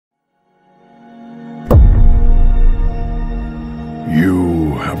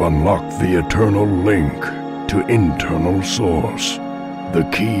have unlocked the eternal link to internal source, the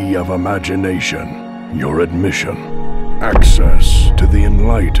key of imagination, your admission, access to the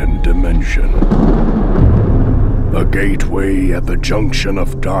enlightened dimension. A gateway at the junction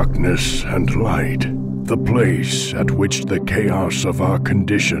of darkness and light, the place at which the chaos of our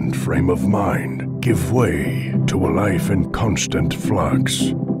conditioned frame of mind give way to a life in constant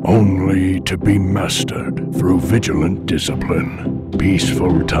flux, only to be mastered through vigilant discipline.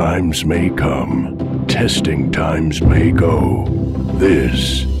 Peaceful times may come, testing times may go.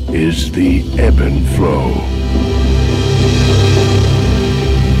 This is the Eben Flow.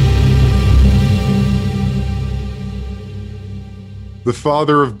 The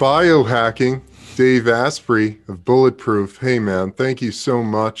father of biohacking, Dave Asprey of Bulletproof. Hey man, thank you so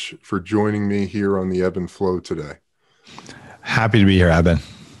much for joining me here on the Eben Flow today. Happy to be here, Eben.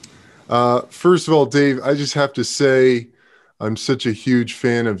 First of all, Dave, I just have to say I'm such a huge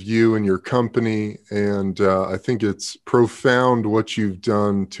fan of you and your company, and I think it's profound what you've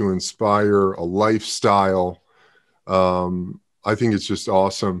done to inspire a lifestyle. I think it's just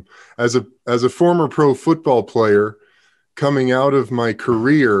awesome. As a former pro football player, coming out of my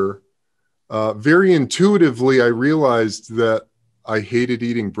career, very intuitively, I realized that I hated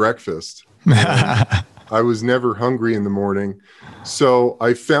eating breakfast. I was never hungry in the morning. So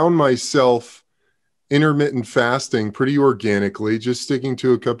I found myself intermittent fasting pretty organically, just sticking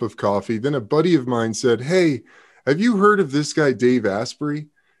to a cup of coffee. Then a buddy of mine said, "Hey, have you heard of this guy, Dave Asprey?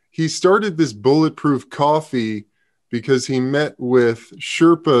 He started this bulletproof coffee because he met with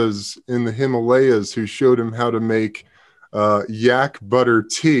Sherpas in the Himalayas who showed him how to make yak butter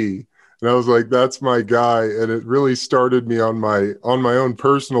tea." And I was like, that's my guy. And it really started me on my own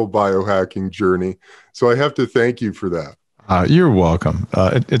personal biohacking journey. So I have to thank you for that. You're welcome.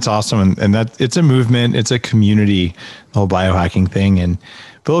 It's awesome. And that it's a movement, it's a community, the whole biohacking thing. And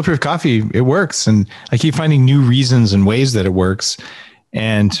Bulletproof Coffee, it works. And I keep finding new reasons and ways that it works.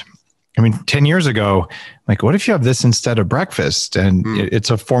 And I mean, 10 years ago, like, what if you have this instead of breakfast? And it's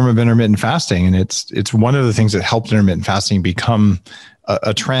a form of intermittent fasting. And it's one of the things that helped intermittent fasting become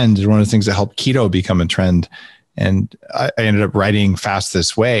a trend. It's one of the things that helped keto become a trend. And I ended up writing Fast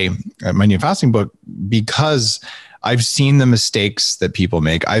This Way, my new fasting book, because I've seen the mistakes that people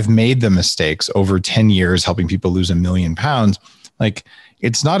make. I've made the mistakes over 10 years, helping people lose 1 million pounds. Like,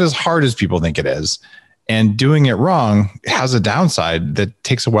 it's not as hard as people think it is. And doing it wrong has a downside that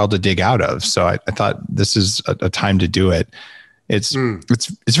takes a while to dig out of. So I thought this is a time to do it. It's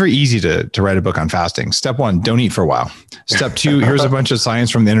very easy to write a book on fasting. Step 1, don't eat for a while. Step 2, here's a bunch of science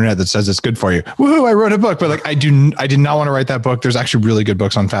from the internet that says it's good for you. Woohoo, I wrote a book, but like I did not want to write that book. There's actually really good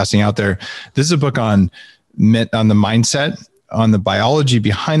books on fasting out there. This is a book on the mindset, on the biology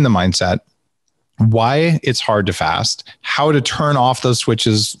behind the mindset, why it's hard to fast, how to turn off those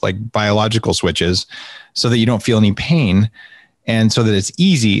switches, like biological switches, so that you don't feel any pain, and so that it's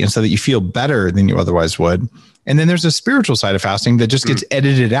easy, and so that you feel better than you otherwise would. And then there's a spiritual side of fasting that just gets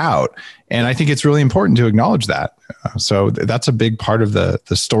edited out. And I think it's really important to acknowledge that. So that's a big part of the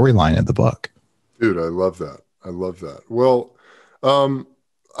storyline of the book. Dude, I love that. I love that. Well,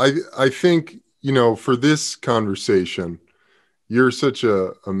 I think, for this conversation, you're such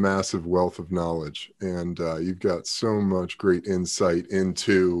a massive wealth of knowledge, and you've got so much great insight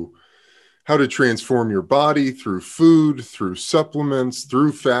into how to transform your body through food, through supplements,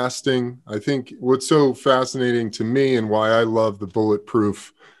 through fasting. I think what's so fascinating to me and why I love the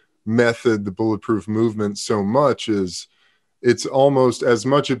bulletproof method, the bulletproof movement so much is it's almost as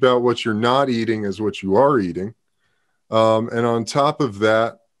much about what you're not eating as what you are eating. And on top of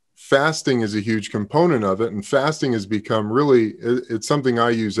that, fasting is a huge component of it. And fasting has become really, it's something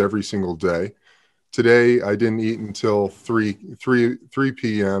I use every single day. Today, I didn't eat until 3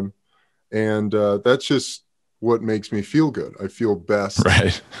 p.m. And that's just what makes me feel good. I feel best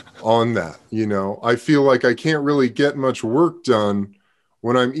on that. I feel like I can't really get much work done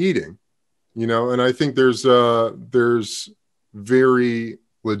when I'm eating, and I think there's very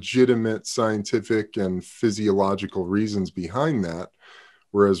legitimate scientific and physiological reasons behind that.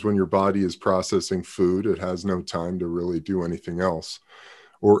 Whereas when your body is processing food, it has no time to really do anything else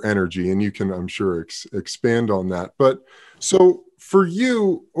or energy. And you can, I'm sure, expand on that. But so for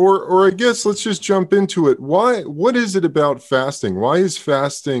you, or I guess let's just jump into it. What is it about fasting? Why is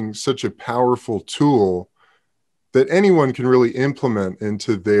fasting such a powerful tool that anyone can really implement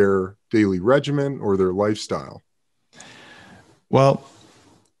into their daily regimen or their lifestyle? Well,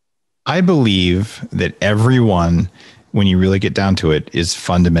 I believe that everyone, when you really get down to it, is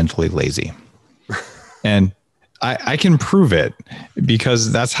fundamentally lazy. And I can prove it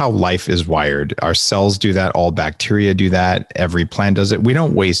because that's how life is wired. Our cells do that. All bacteria do that. Every plant does it. We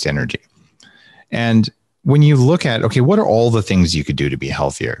don't waste energy. And when you look at, okay, what are all the things you could do to be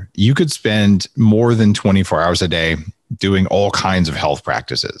healthier? You could spend more than 24 hours a day doing all kinds of health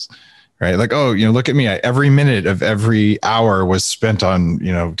practices, right? Like, oh, look at me. Every minute of every hour was spent on,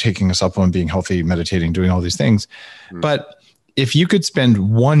 taking a supplement, being healthy, meditating, doing all these things. But if you could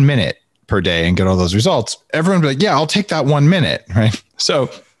spend 1 minute per day and get all those results, everyone would be like, yeah, I'll take that 1 minute, right?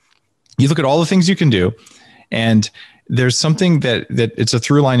 So you look at all the things you can do, and there's something that it's a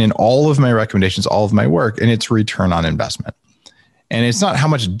through line in all of my recommendations, all of my work, and it's return on investment. And it's not how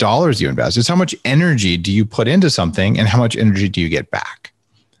much dollars you invest, it's how much energy do you put into something and how much energy do you get back,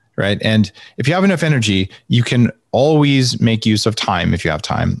 right? And if you have enough energy, you can always make use of time if you have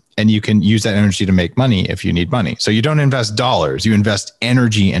time, and you can use that energy to make money if you need money. So you don't invest dollars, you invest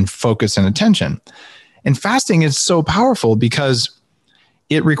energy and focus and attention. And fasting is so powerful because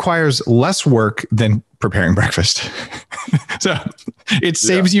it requires less work than preparing breakfast. So it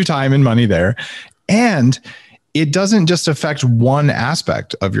saves you time and money there. And it doesn't just affect one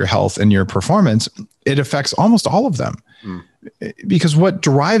aspect of your health and your performance, it affects almost all of them. Because what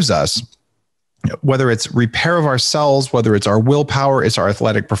drives us, whether it's repair of our cells, whether it's our willpower, it's our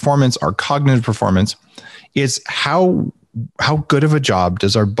athletic performance, our cognitive performance, is how good of a job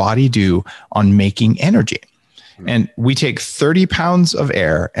does our body do on making energy? And we take 30 pounds of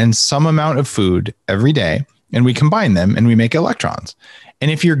air and some amount of food every day, and we combine them and we make electrons.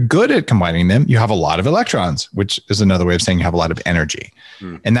 And if you're good at combining them, you have a lot of electrons, which is another way of saying you have a lot of energy.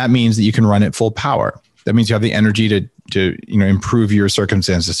 And that means that you can run at full power. That means you have the energy to improve your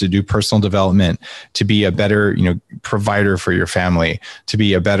circumstances, to do personal development, to be a better, provider for your family, to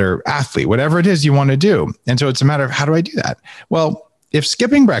be a better athlete, whatever it is you want to do. And so it's a matter of, how do I do that? Well, if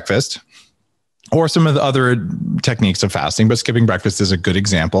skipping breakfast, or some of the other techniques of fasting, but skipping breakfast is a good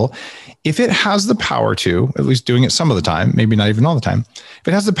example. If it has the power to, at least doing it some of the time, maybe not even all the time, if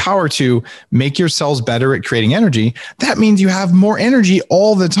it has the power to make your cells better at creating energy, that means you have more energy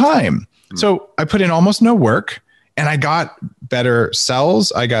all the time. So I put in almost no work and I got better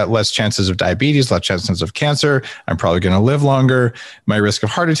cells. I got less chances of diabetes, less chances of cancer. I'm probably going to live longer. My risk of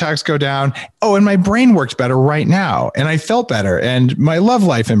heart attacks go down. Oh, and my brain worked better right now. And I felt better and my love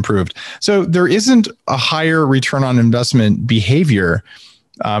life improved. So there isn't a higher return on investment behavior.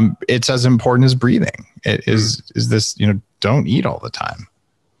 It's as important as breathing. It is this, don't eat all the time.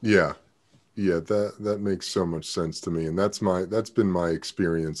 Yeah. Yeah, that makes so much sense to me. And that's been my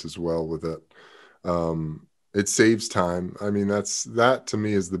experience as well with it. It saves time. I mean, that to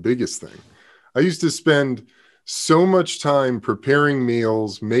me is the biggest thing. I used to spend so much time preparing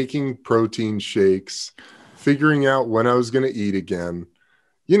meals, making protein shakes, figuring out when I was going to eat again,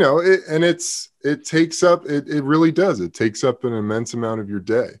 it takes up, it really does. It takes up an immense amount of your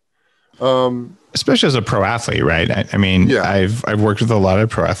day. Especially as a pro athlete, right? I mean, yeah. I've worked with a lot of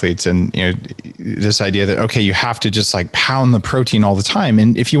pro athletes, and this idea that, okay, you have to just like pound the protein all the time.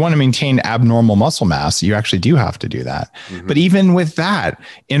 And if you want to maintain abnormal muscle mass, you actually do have to do that. Mm-hmm. But even with that,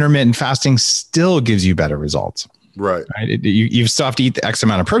 intermittent fasting still gives you better results. Right. You still have to eat the X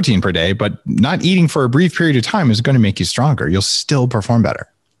amount of protein per day, but not eating for a brief period of time is going to make you stronger. You'll still perform better.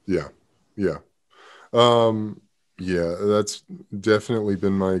 Yeah. Yeah. Yeah, that's definitely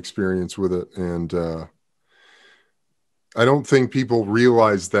been my experience with it. And I don't think people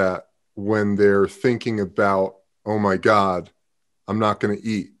realize that when they're thinking about, oh my God, I'm not going to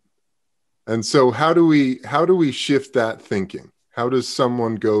eat. And so how do we shift that thinking? How does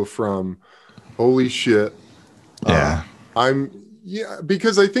someone go from, holy shit, because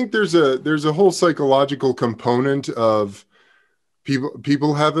I think there's a whole psychological component of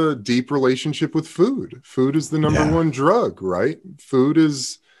people have a deep relationship with food. Food is the number one drug, right?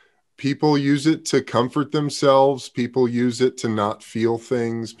 People use it to comfort themselves. People use it to not feel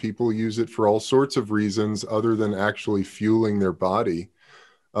things. People use it for all sorts of reasons other than actually fueling their body.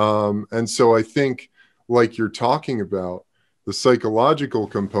 And so I think, like you're talking about, the psychological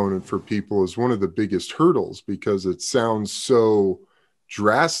component for people is one of the biggest hurdles, because it sounds so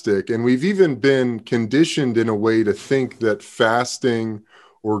drastic. And we've even been conditioned in a way to think that fasting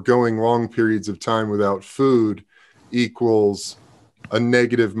or going long periods of time without food equals a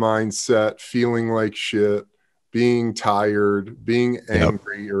negative mindset, feeling like shit, being tired, being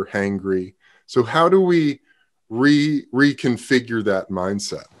angry or hangry. So how do we reconfigure that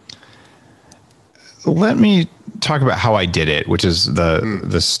mindset? Let me talk about how I did it, which is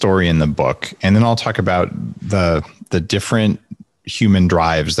the story in the book. And then I'll talk about the different human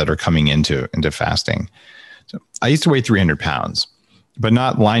drives that are coming into fasting. So I used to weigh 300 pounds. but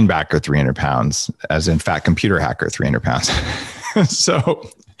not linebacker 300 pounds, as in fat computer hacker 300 pounds. So,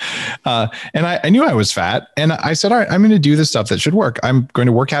 and I knew I was fat, and I said, all right, I'm going to do the stuff that should work. I'm going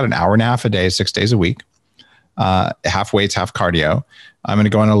to work out an hour and a half a day, 6 days a week, half weights, half cardio. I'm going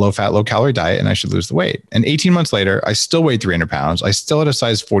to go on a low fat, low calorie diet, and I should lose the weight. And 18 months later, I still weighed 300 pounds. I still had a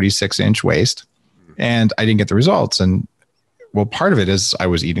size 46-inch waist, and I didn't get the results. And well, part of it is I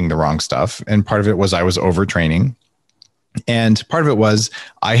was eating the wrong stuff. And part of it was I was overtraining. And part of it was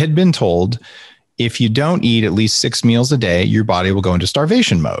I had been told, if you don't eat at least 6 meals a day, your body will go into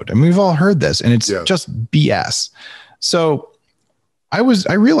starvation mode. And we've all heard this, and it's just BS. So I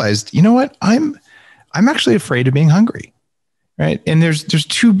realized, you know what? I'm actually afraid of being hungry. Right. And there's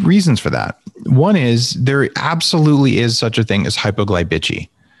 2 reasons for that. One is there absolutely is such a thing as hypoglycemia.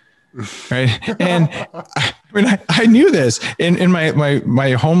 Right. And I knew this in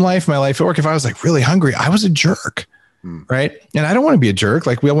my home life, my life at work. If I was like really hungry, I was a jerk. Right. And I don't want to be a jerk.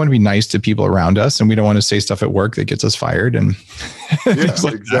 Like, we all want to be nice to people around us, and we don't want to say stuff at work that gets us fired. And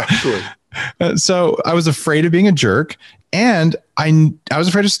like exactly. So I was afraid of being a jerk, and I was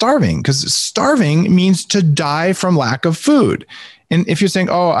afraid of starving, because starving means to die from lack of food. And if you're saying,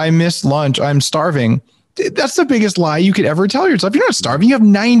 oh, I missed lunch, I'm starving, that's the biggest lie you could ever tell yourself. You're not starving. You have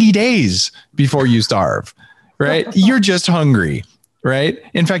 90 days before you starve, right? You're just hungry, right?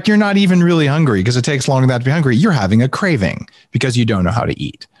 In fact, you're not even really hungry, because it takes longer than that to be hungry. You're having a craving because you don't know how to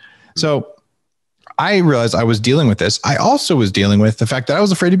eat. So I realized I was dealing with this. I also was dealing with the fact that I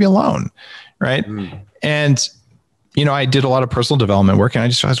was afraid to be alone, right? And I did a lot of personal development work, and I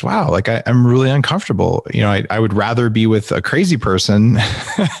just realized, wow, like I'm really uncomfortable. I would rather be with a crazy person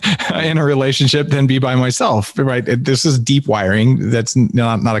in a relationship than be by myself, right? This is deep wiring. That's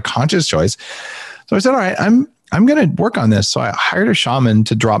not a conscious choice. So I said, all right, I'm going to work on this. So I hired a shaman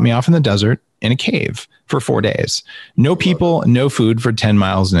to drop me off in the desert in a cave for 4 days. No people, no food for 10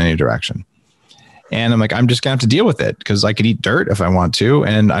 miles in any direction. And I'm like, I'm just gonna have to deal with it, because I could eat dirt if I want to.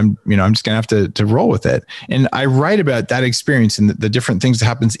 And I'm just gonna have to roll with it. And I write about that experience and the different things that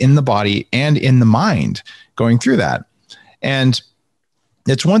happens in the body and in the mind going through that. And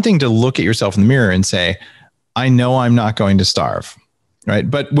it's one thing to look at yourself in the mirror and say, I know I'm not going to starve, right?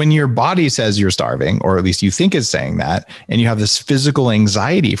 But when your body says you're starving, or at least you think it's saying that, and you have this physical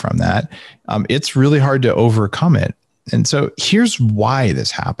anxiety from that, it's really hard to overcome it. And so here's why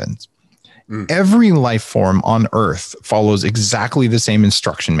this happens. Every life form on Earth follows exactly the same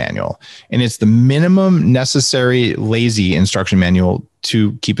instruction manual. And it's the minimum necessary, lazy instruction manual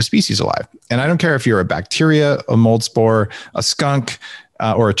to keep a species alive. And I don't care if you're a bacteria, a mold spore, a skunk,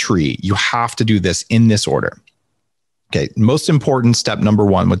 or a tree. You have to do this in this order. Okay, most important step number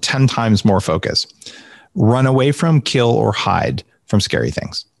 1, with 10 times more focus. Run away from, kill, or hide from scary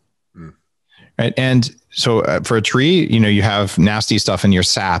things. Right. And so for a tree, you have nasty stuff in your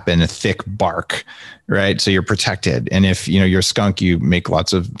sap and a thick bark, right? So you're protected. And if, you're a skunk, you make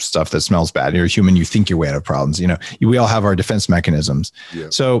lots of stuff that smells bad. You're a human, you think you're way out of problems. We all have our defense mechanisms. Yeah.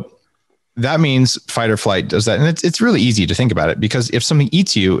 So that means fight or flight does that. And it's really easy to think about it, because if something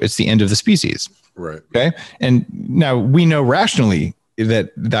eats you, it's the end of the species. Right. Okay. And now we know rationally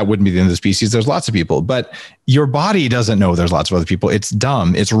that wouldn't be the end of the species. There's lots of people, but your body doesn't know there's lots of other people. It's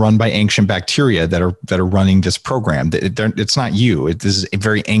dumb. It's run by ancient bacteria that are running this program. It's not you. This is a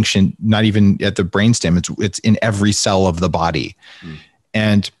very ancient, not even at the brainstem. It's in every cell of the body.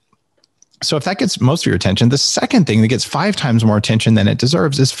 And so if that gets most of your attention, the second thing that gets 5 times more attention than it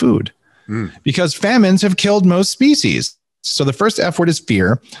deserves is food, because famines have killed most species. So the first F word is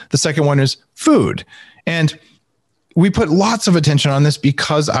fear. The second one is food. And we put lots of attention on this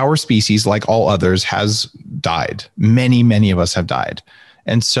because our species, like all others, has died. Many, many of us have died.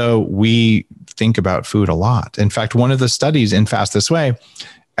 And so we think about food a lot. In fact, one of the studies in Fast This Way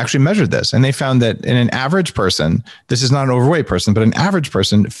actually measured this. And they found that in an average person, this is not an overweight person, but an average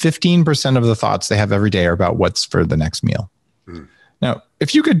person, 15% of the thoughts they have every day are about what's for the next meal. Now,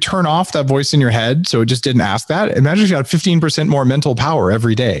 if you could turn off that voice in your head so it just didn't ask that, imagine if you had 15% more mental power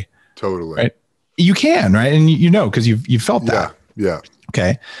every day. Totally. Right? You can, right? And because you've felt that. Yeah.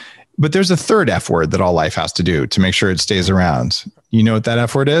 Okay. But there's a third F word that all life has to do to make sure it stays around. You know what that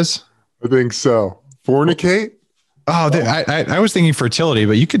F word is? I think so. Fornicate? Oh, I was thinking fertility,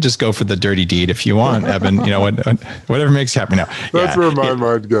 but you could just go for the dirty deed if you want, Eben. Whatever makes you happy. Now, that's where my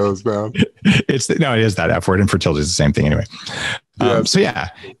mind goes, man. It is that F word, and fertility is the same thing anyway.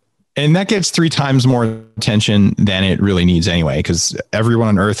 And that gets 3 times more attention than it really needs anyway, because everyone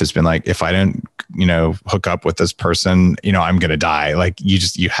on Earth has been like, if I don't, hook up with this person, I'm going to die. Like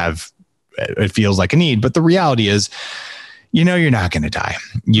it feels like a need. But the reality is, you're not going to die.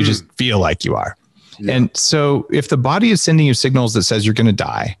 You just feel like you are. Yeah. And so if the body is sending you signals that says you're going to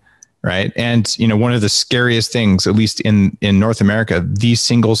die, right? And, one of the scariest things, at least in North America, the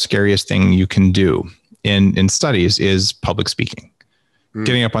single scariest thing you can do in studies is public speaking,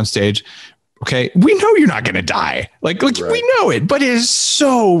 getting up on stage. Okay. We know you're not going to die. Like right. We know it, but it is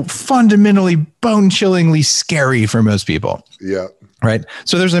so fundamentally bone chillingly scary for most people. Yeah. Right.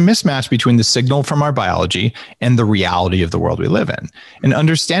 So there's a mismatch between the signal from our biology and the reality of the world we live in. And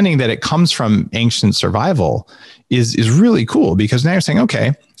understanding that it comes from ancient survival is really cool, because now you're saying,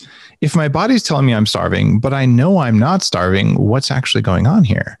 okay, if my body's telling me I'm starving, but I know I'm not starving, what's actually going on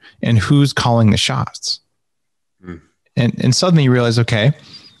here? And who's calling the shots? And suddenly you realize, okay,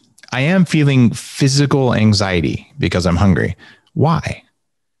 I am feeling physical anxiety because I'm hungry. Why?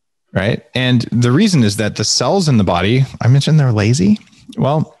 Right. And the reason is that the cells in the body, I mentioned they're lazy.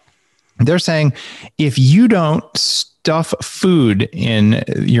 Well, they're saying if you don't stuff food in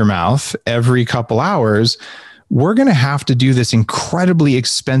your mouth every couple hours, we're going to have to do this incredibly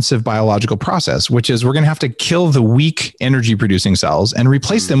expensive biological process, which is we're going to have to kill the weak energy producing cells and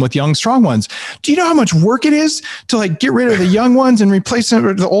replace them with young, strong ones. Do you know how much work it is to get rid of the young ones and replace them,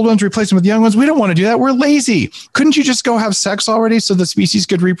 or the old ones, replace them with young ones? We don't want to do that. We're lazy. Couldn't you just go have sex already so the species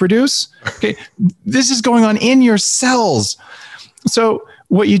could reproduce? Okay. This is going on in your cells. So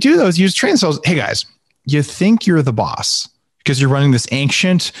what you do though is you just train cells. Hey guys, you think you're the boss because you're running this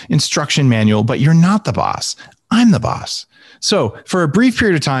ancient instruction manual, but you're not the boss. I'm the boss. So for a brief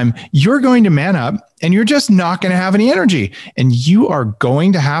period of time, you're going to man up and you're just not going to have any energy. And you are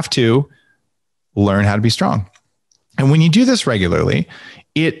going to have to learn how to be strong. And when you do this regularly,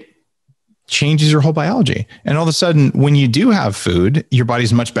 it changes your whole biology. And all of a sudden, when you do have food, your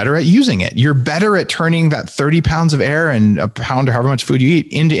body's much better at using it. You're better at turning that 30 pounds of air and a pound or however much food you eat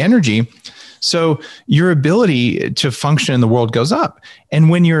into energy. So your ability to function in the world goes up. And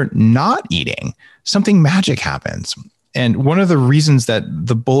when you're not eating, something magic happens. And one of the reasons that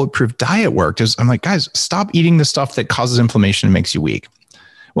the bulletproof diet worked is I'm like, guys, stop eating the stuff that causes inflammation and makes you weak.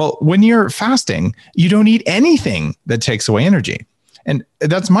 Well, when you're fasting, you don't eat anything that takes away energy. And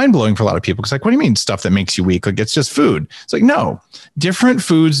that's mind blowing for a lot of people. It's like, what do you mean stuff that makes you weak? Like it's just food. It's like, no, different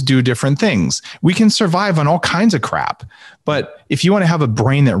foods do different things. We can survive on all kinds of crap. But if you want to have a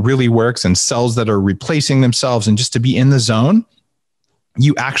brain that really works and cells that are replacing themselves and just to be in the zone,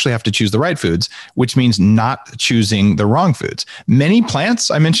 you actually have to choose the right foods, which means not choosing the wrong foods. Many plants,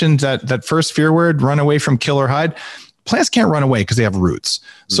 I mentioned that first fear word, run away from, kill or hide. Plants can't run away because they have roots.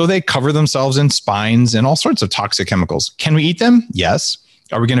 So they cover themselves in spines and all sorts of toxic chemicals. Can we eat them? Yes.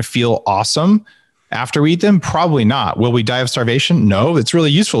 Are we going to feel awesome after we eat them? Probably not. Will we die of starvation? No. It's really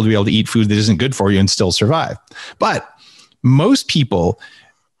useful to be able to eat food that isn't good for you and still survive. But most people,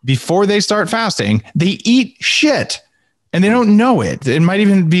 before they start fasting, they eat shit. And they don't know it. It might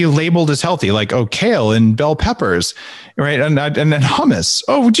even be labeled as healthy, like, kale and bell peppers, right? And then hummus.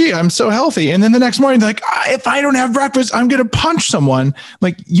 Oh, gee, I'm so healthy. And then the next morning, they're like, if I don't have breakfast, I'm going to punch someone.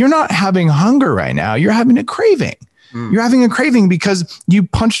 Like, you're not having hunger right now. You're having a craving. You're having a craving because you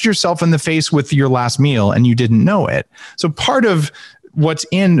punched yourself in the face with your last meal and you didn't know it. So part of what's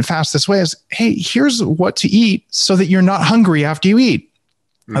in Fast This Way is, hey, here's what to eat so that you're not hungry after you eat.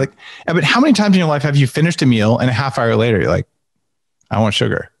 Like, but how many times in your life have you finished a meal and a half hour later, you're like, I want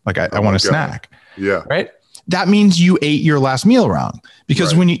sugar. Like I want a snack. Yeah. Right. That means you ate your last meal wrong,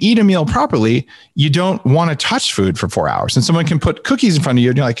 because when you eat a meal properly, you don't want to touch food for 4 hours, and someone can put cookies in front of you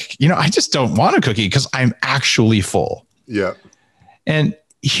and you're like, I just don't want a cookie because I'm actually full. Yeah. And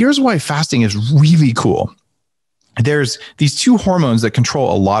here's why fasting is really cool. There's these two hormones that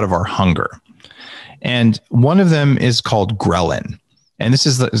control a lot of our hunger. And one of them is called ghrelin. And this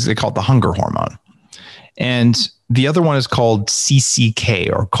is they call it the hunger hormone. And the other one is called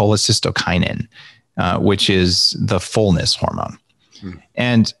CCK, or cholecystokinin, which is the fullness hormone.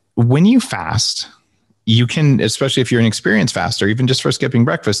 And when you fast, you can, especially if you're an experienced faster, even just for skipping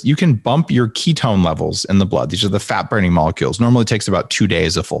breakfast, you can bump your ketone levels in the blood. These are the fat burning molecules. Normally it takes about 2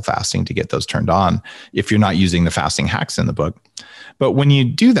 days of full fasting to get those turned on if you're not using the fasting hacks in the book. But when you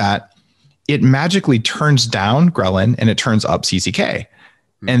do that, it magically turns down ghrelin and it turns up CCK.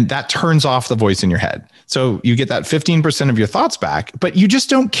 And that turns off the voice in your head. So you get that 15% of your thoughts back, but you just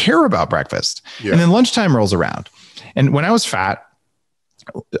don't care about breakfast. Yeah. And then lunchtime rolls around. And when I was fat,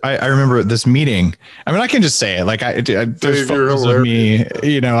 I remember this meeting. I mean, I can just say it. Like there's photos of me,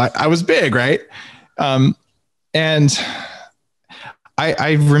 I was big, right? And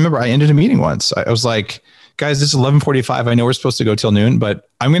I remember I ended a meeting once. I was like, guys, it's 11:45. I know we're supposed to go till noon, but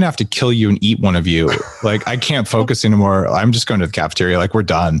I'm going to have to kill you and eat one of you. Like, I can't focus anymore. I'm just going to the cafeteria. Like, we're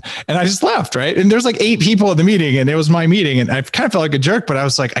done. And I just left. Right. And there's like 8 people at the meeting, and it was my meeting. And I kind of felt like a jerk, but I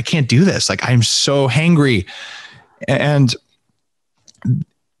was like, I can't do this. Like, I'm so hangry. And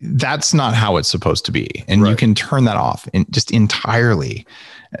that's not how it's supposed to be. And you can turn that off just entirely.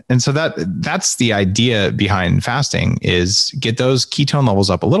 And so that's the idea behind fasting, is get those ketone levels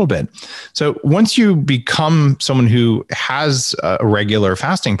up a little bit. So once you become someone who has a regular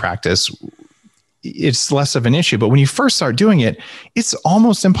fasting practice, it's less of an issue. But when you first start doing it, it's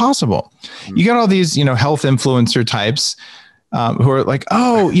almost impossible. You got all these, health influencer types who are like,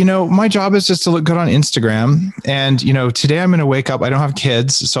 oh, my job is just to look good on Instagram. And, today I'm going to wake up. I don't have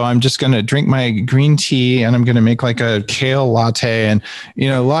kids, so I'm just going to drink my green tea and I'm going to make like a kale latte and,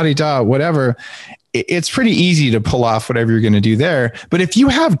 la-di-da, whatever. It's pretty easy to pull off whatever you're going to do there. But if you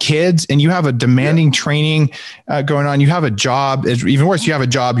have kids and you have a demanding training going on, you have a job, even worse, you have a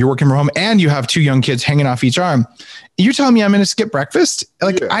job, you're working from home, and you have 2 young kids hanging off each arm. You're telling me I'm going to skip breakfast?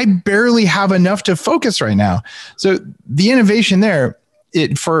 I barely have enough to focus right now. So the innovation there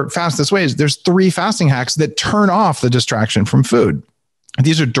for Fast This Way is there's 3 fasting hacks that turn off the distraction from food.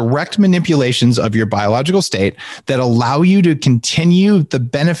 These are direct manipulations of your biological state that allow you to continue the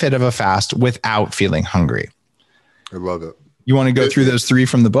benefit of a fast without feeling hungry. I love it. You want to go through those 3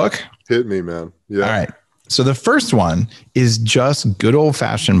 from the book? Hit me, man. Yeah. All right. So the first one is just good old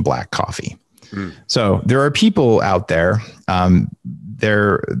fashioned black coffee. So there are people out there,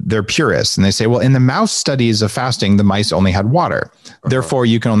 they're purists, and they say, well, in the mouse studies of fasting, the mice only had water. Therefore,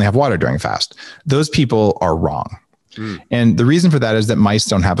 you can only have water during a fast. Those people are wrong. And the reason for that is that mice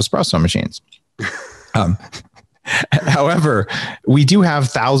don't have espresso machines. However, we do have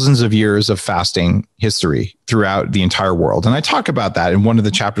thousands of years of fasting history throughout the entire world. And I talk about that in one of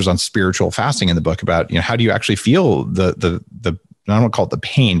the chapters on spiritual fasting in the book about, how do you actually feel the I don't want to call it the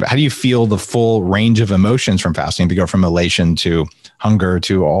pain, but how do you feel the full range of emotions from fasting to go from elation to hunger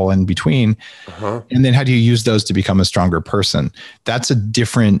to all in between? And then how do you use those to become a stronger person? That's a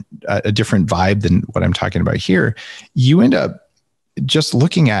different vibe than what I'm talking about here. You end up just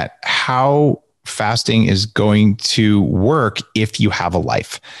looking at how fasting is going to work if you have a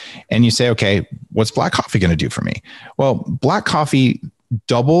life. And you say, okay, what's black coffee going to do for me? Well, black coffee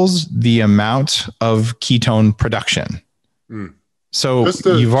doubles the amount of ketone production. So just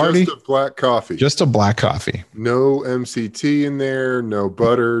a black coffee. Just a black coffee. No MCT in there, no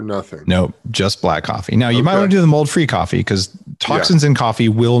butter, nothing. No, just black coffee. Now you might want to do the mold-free coffee because toxins in coffee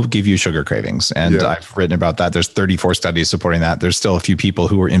will give you sugar cravings. And I've written about that. There's 34 studies supporting that. There's still a few people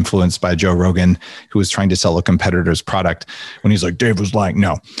who were influenced by Joe Rogan, who was trying to sell a competitor's product when he's like, Dave was lying.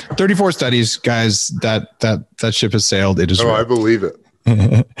 No, 34 studies, guys, that ship has sailed. It is real. I believe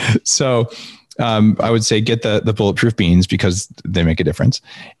it. So I would say get the bulletproof beans because they make a difference.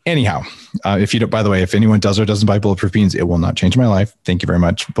 Anyhow, if you don't, by the way, if anyone does or doesn't buy bulletproof beans, it will not change my life. Thank you very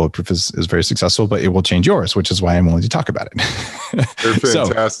much. Bulletproof is very successful, but it will change yours, which is why I'm willing to talk about it. They're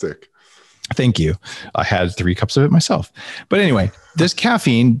fantastic. So, thank you. I had 3 cups of it myself. But anyway, this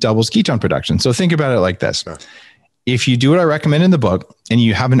caffeine doubles ketone production. So think about it like this. If you do what I recommend in the book and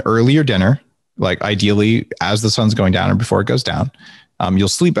you have an earlier dinner, like ideally as the sun's going down or before it goes down, you'll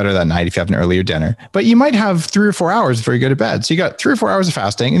sleep better that night if you have an earlier dinner, but you might have 3 or 4 hours before you go to bed. So you got 3 or 4 hours of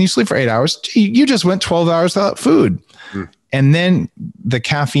fasting and you sleep for 8 hours. You just went 12 hours without food. And then the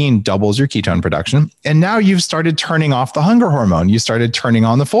caffeine doubles your ketone production. And now you've started turning off the hunger hormone. You started turning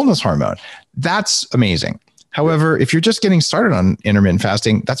on the fullness hormone. That's amazing. However, if you're just getting started on intermittent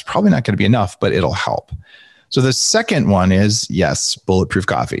fasting, that's probably not going to be enough, but it'll help. So the second one is, yes, bulletproof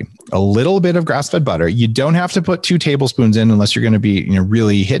coffee, a little bit of grass-fed butter. You don't have to put 2 tablespoons in unless you're going to be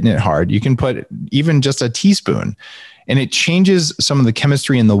really hitting it hard. You can put even just a teaspoon, and it changes some of the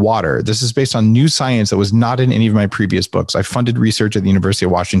chemistry in the water. This is based on new science that was not in any of my previous books. I funded research at the University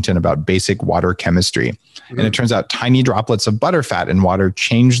of Washington about basic water chemistry. And it turns out tiny droplets of butterfat in water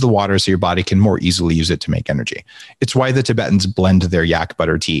change the water so your body can more easily use it to make energy. It's why the Tibetans blend their yak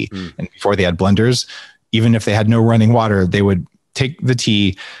butter tea. And before they had blenders, even if they had no running water, they would take the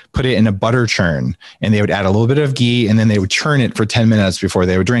tea, put it in a butter churn, and they would add a little bit of ghee, and then they would churn it for 10 minutes before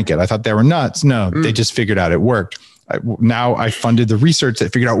they would drink it. I thought they were nuts. No, they just figured out it worked. Now I funded the research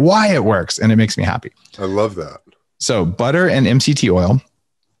that figured out why it works, and it makes me happy. I love that. So butter and MCT oil.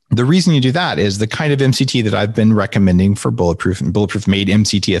 The reason you do that is the kind of MCT that I've been recommending for Bulletproof, and Bulletproof made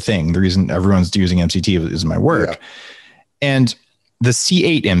MCT a thing. The reason everyone's using MCT is my work. And the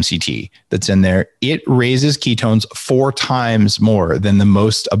C8 MCT that's in there, it raises ketones 4 times more than the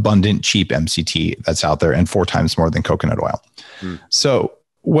most abundant cheap MCT that's out there and 4 times more than coconut oil. So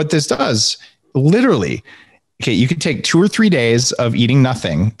what this does, literally, okay, you could take 2 or 3 days of eating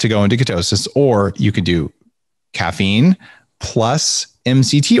nothing to go into ketosis, or you could do caffeine plus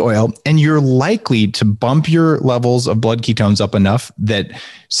MCT oil, and you're likely to bump your levels of blood ketones up enough that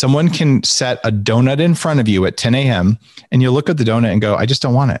someone can set a donut in front of you at 10 a.m. and you look at the donut and go, I just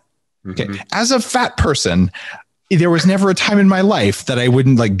don't want it. Okay. As a fat person, there was never a time in my life that I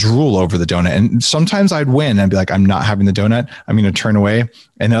wouldn't like drool over the donut. And sometimes I'd win and be like, I'm not having the donut. I'm going to turn away.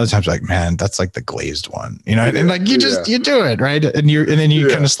 And other times like, man, that's like the glazed one, you know, and like, you do it. Right. And then you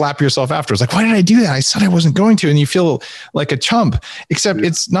kind of slap yourself afterwards. Like, why did I do that? I said I wasn't going to. And you feel like a chump, except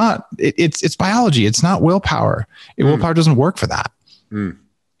it's not, it's biology. It's not willpower. Willpower doesn't work for that.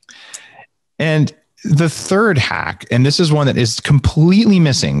 And the third hack, and this is one that is completely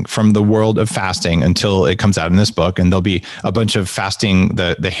missing from the world of fasting until it comes out in this book, and there'll be a bunch of fasting,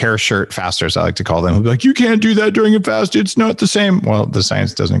 the hair shirt fasters, I like to call them, who'll be like, you can't do that during a fast. It's not the same. Well, the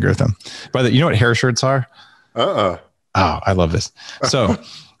science doesn't agree with them. By the way, you know what hair shirts are? Oh, I love this. So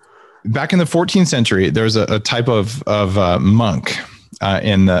back in the 14th century, there's a type of monk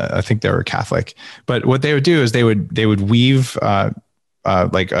I think they were Catholic, but what they would do is they would weave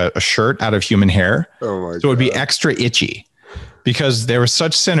like a shirt out of human hair. Oh my God. So it would be extra itchy because they were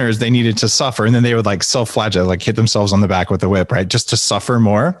such sinners. They needed to suffer. And then they would like self-flagellate, like hit themselves on the back with a whip, right? Just to suffer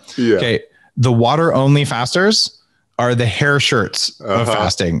more. Yeah. Okay. The water only fasters are the hair shirts of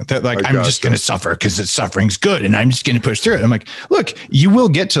fasting. That like, I'm just going to suffer because the suffering's good and I'm just going to push through it. I'm like, look, you will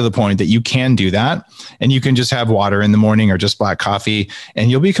get to the point that you can do that and you can just have water in the morning or just black coffee and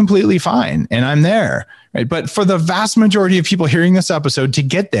you'll be completely fine. And I'm there. Right. But for the vast majority of people hearing this episode, to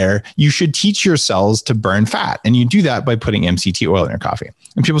get there, you should teach your cells to burn fat. And you do that by putting MCT oil in your coffee.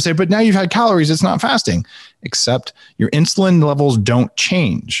 And people say, but now you've had calories, it's not fasting, except your insulin levels don't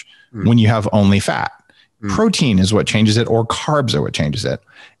change when you have only fat. Protein is what changes it, or carbs are what changes it.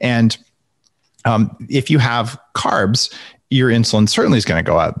 And if you have carbs, your insulin certainly is going to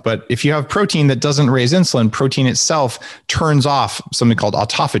go up. But if you have protein that doesn't raise insulin, protein itself turns off something called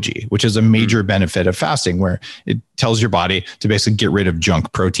autophagy, which is a major benefit of fasting, where it tells your body to basically get rid of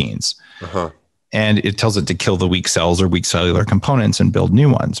junk proteins. And it tells it to kill the weak cells or weak cellular components and build new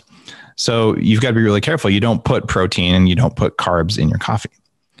ones. So you've got to be really careful. You don't put protein and you don't put carbs in your coffee,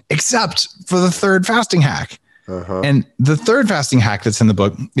 except for the third fasting hack. And the third fasting hack that's in the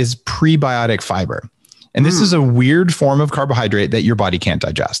book is prebiotic fiber. And this is a weird form of carbohydrate that your body can't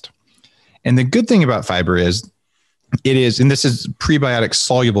digest. And the good thing about fiber is and this is prebiotic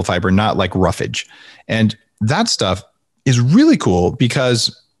soluble fiber, not like roughage. And that stuff is really cool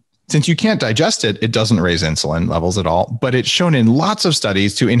because since you can't digest it, it doesn't raise insulin levels at all, but it's shown in lots of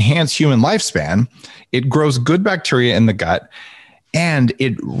studies to enhance human lifespan. It grows good bacteria in the gut and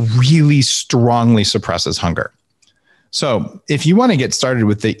it really strongly suppresses hunger. So if you want to get started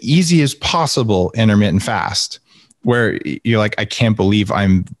with the easiest possible intermittent fast, where you're like, I can't believe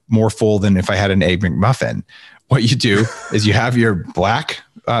I'm more full than if I had an Egg McMuffin, what you do is you have your black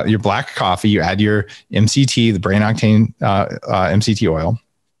coffee, you add your MCT, the brain octane MCT oil.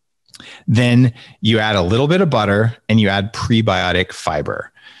 Then you add a little bit of butter and you add prebiotic fiber.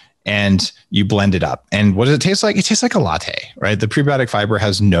 And you blend it up. And what does it taste like? It tastes like a latte, right? The prebiotic fiber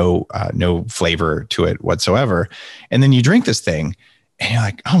has no flavor to it whatsoever. And then you drink this thing and you're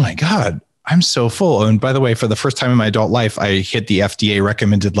like, oh my God, I'm so full. And by the way, for the first time in my adult life, I hit the FDA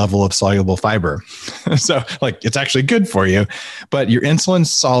recommended level of soluble fiber. So like, it's actually good for you, but your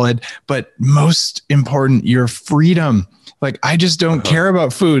insulin's solid, but most important, your freedom. Like, I just don't care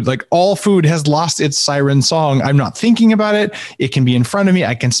about food. Like, all food has lost its siren song. I'm not thinking about it. It can be in front of me.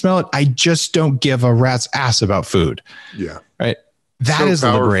 I can smell it. I just don't give a rat's ass about food. Yeah. Right. That is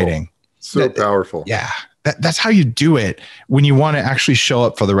liberating. So powerful. Yeah. That's how you do it when you want to actually show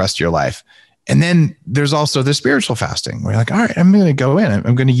up for the rest of your life. And then there's also the spiritual fasting where you're like, all right, I'm going to go in.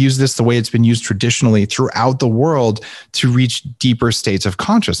 I'm going to use this the way it's been used traditionally throughout the world to reach deeper states of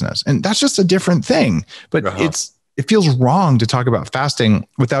consciousness. And that's just a different thing. But it feels wrong to talk about fasting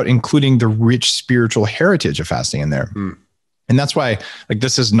without including the rich spiritual heritage of fasting in there. And that's why, like,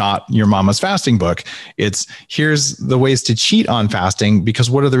 this is not your mama's fasting book. It's here's the ways to cheat on fasting, because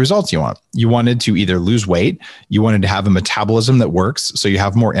what are the results you want? You wanted to either lose weight, you wanted to have a metabolism that works so you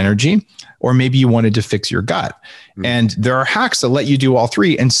have more energy, or maybe you wanted to fix your gut. And there are hacks that let you do all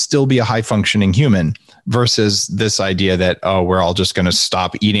three and still be a high functioning human, versus this idea that, oh, we're all just going to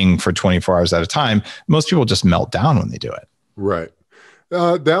stop eating for 24 hours at a time. Most people just melt down when they do it. Right.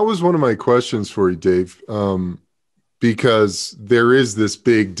 That was one of my questions for you, Dave. Because there is this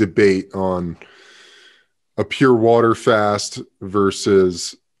big debate on a pure water fast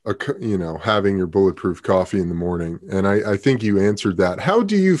versus having your bulletproof coffee in the morning. And I think you answered that. How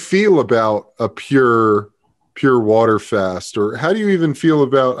do you feel about a pure pure water fast, or how do you even feel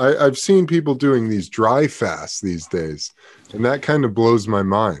about, I've seen people doing these dry fasts these days, and that kind of blows my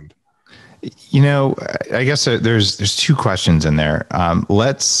mind. You know, I guess there's two questions in there.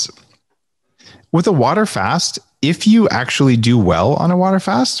 With a water fast, if you actually do well on a water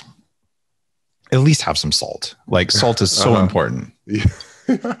fast, at least have some salt. Like salt is so important. Yeah.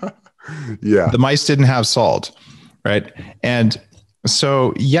 Yeah. The mice didn't have salt, right? And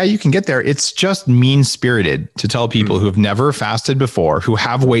so, yeah, you can get there. It's just mean spirited to tell people who have never fasted before, who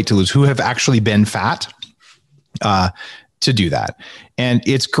have weight to lose, who have actually been fat, to do that. And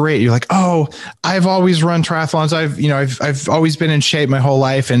it's great. You're like, oh, I've always run triathlons. I've always been in shape my whole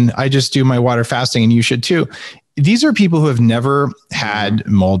life, and I just do my water fasting, and you should too. These are people who have never had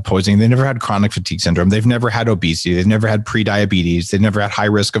mold poisoning. They've never had chronic fatigue syndrome. They've never had obesity. They've never had pre-diabetes. They've never had high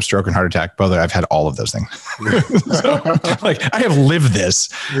risk of stroke and heart attack. Brother, I've had all of those things. So, like, I have lived this.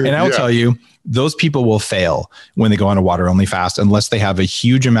 And I'll tell you, those people will fail when they go on a water only fast unless they have a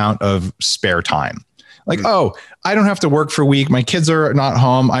huge amount of spare time. Like, oh, I don't have to work for a week. My kids are not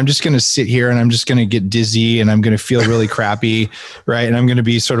home. I'm just going to sit here and I'm just going to get dizzy and I'm going to feel really crappy. Right. And I'm going to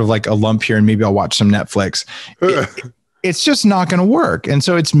be sort of like a lump here and maybe I'll watch some Netflix. It's just not going to work. And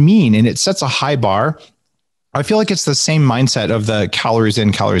so it's mean and it sets a high bar. I feel like it's the same mindset of the calories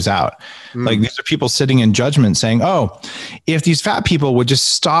in, calories out. Like these are people sitting in judgment saying, oh, if these fat people would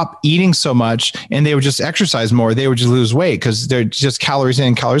just stop eating so much and they would just exercise more, they would just lose weight because they're just calories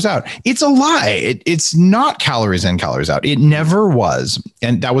in, calories out. It's a lie. It's not calories in, calories out. It never was.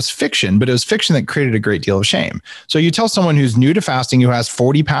 And that was fiction, but it was fiction that created a great deal of shame. So you tell someone who's new to fasting, who has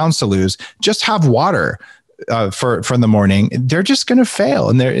 40 pounds to lose, just have water for the morning. They're just going to fail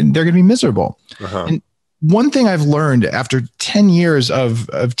and they're going to be miserable. And one thing I've learned after 10 years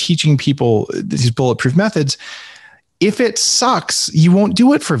of teaching people these bulletproof methods, if it sucks, you won't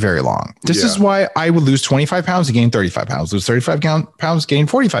do it for very long. This is why I would lose 25 pounds and gain 35 pounds, lose 35 pounds, gain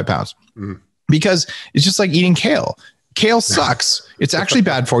 45 pounds, because it's just like eating kale. Kale sucks. It's actually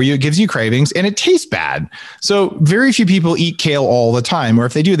bad for you. It gives you cravings and it tastes bad. So very few people eat kale all the time, or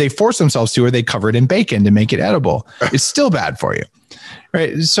if they do, they force themselves to, or they cover it in bacon to make it edible. It's still bad for you.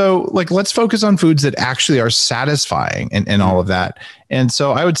 Right. So like, let's focus on foods that actually are satisfying and all of that. And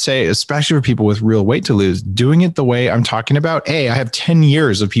so I would say, especially for people with real weight to lose, doing it the way I'm talking about. I have 10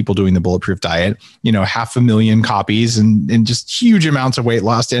 years of people doing the bulletproof diet, 500,000 copies and just huge amounts of weight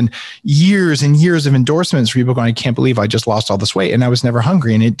lost and years of endorsements for people going, I can't believe I just lost all this weight and I was never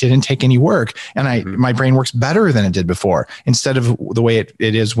hungry and it didn't take any work. And my brain works better than it did before, instead of the way it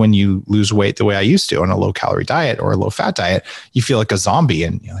is when you lose weight the way I used to on a low calorie diet or a low fat diet. You feel like a zombie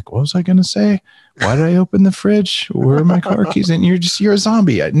and you're like, what was I going to say? Why did I open the fridge? Where are my car keys? And you're a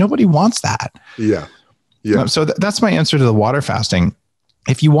zombie. Nobody wants that. Yeah. So that's my answer to the water fasting.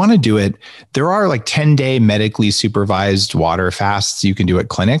 If you want to do it, there are like 10-day medically supervised water fasts you can do at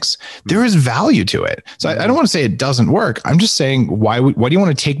clinics. There is value to it. So I don't want to say it doesn't work. I'm just saying, why do you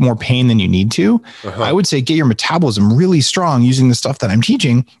want to take more pain than you need to? I would say get your metabolism really strong using the stuff that I'm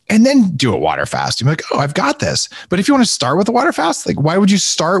teaching and then do a water fast. You're like, oh, I've got this. But if you want to start with a water fast, like, why would you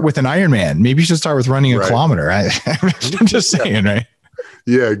start with an Ironman? Maybe you should start with running a kilometer. I'm just saying, right?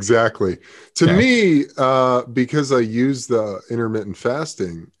 Yeah, exactly. To me, because I use the intermittent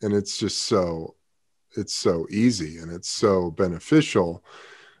fasting and it's just so easy and it's so beneficial.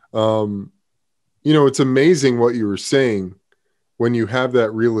 It's amazing what you were saying when you have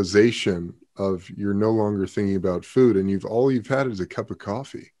that realization of you're no longer thinking about food and all you've had is a cup of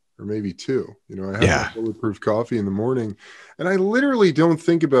coffee or maybe two. I have bulletproof coffee in the morning and I literally don't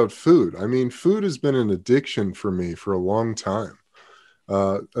think about food. I mean, food has been an addiction for me for a long time.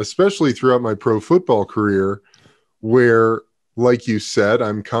 Especially throughout my pro football career, where, like you said,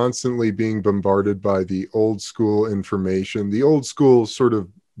 I'm constantly being bombarded by the old school information, the old school sort of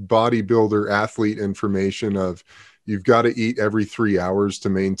bodybuilder athlete information of you've got to eat every 3 hours to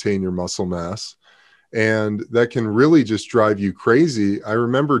maintain your muscle mass. And that can really just drive you crazy. I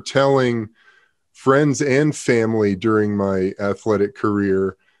remember telling friends and family during my athletic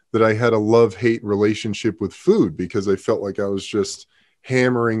career that I had a love-hate relationship with food because I felt like I was just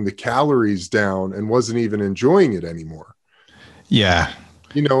hammering the calories down and wasn't even enjoying it anymore. Yeah.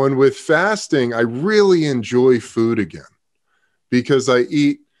 And with fasting, I really enjoy food again because I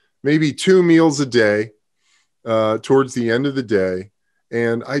eat maybe 2 meals a day towards the end of the day.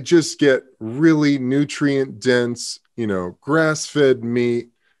 And I just get really nutrient dense, grass-fed meat,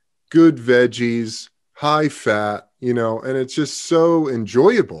 good veggies, high fat, and it's just so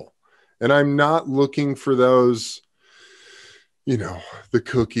enjoyable. And I'm not looking for those, the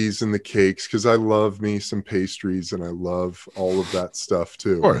cookies and the cakes, because I love me some pastries and I love all of that stuff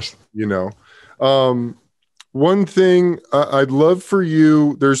too. Of course. One thing I'd love for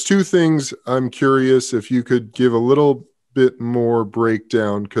you, there's two things I'm curious if you could give a little bit more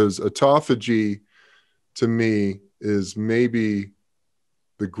breakdown, because autophagy to me is maybe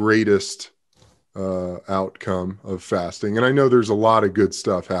the greatest outcome of fasting. And I know there's a lot of good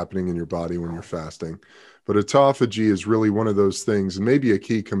stuff happening in your body when you're fasting, but autophagy is really one of those things, and maybe a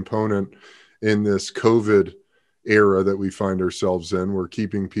key component in this COVID era that we find ourselves in. We're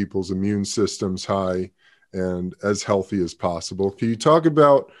keeping people's immune systems high and as healthy as possible. Can you talk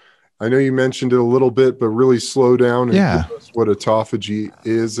about, I know you mentioned it a little bit, but really slow down and give us what autophagy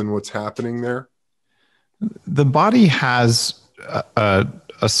is and what's happening there? The body has a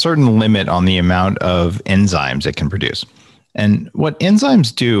certain limit on the amount of enzymes it can produce. And what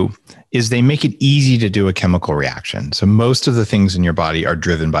enzymes do is they make it easy to do a chemical reaction. So most of the things in your body are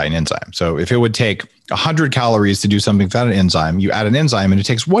driven by an enzyme. So if it would take 100 calories to do something without an enzyme, you add an enzyme and it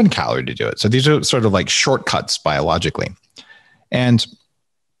takes 1 calorie to do it. So these are sort of like shortcuts biologically. And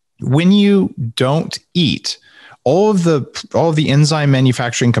when you don't eat, all of the enzyme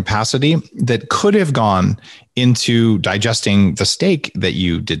manufacturing capacity that could have gone into digesting the steak that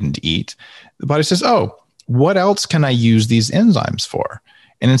you didn't eat, the body says, oh, what else can I use these enzymes for?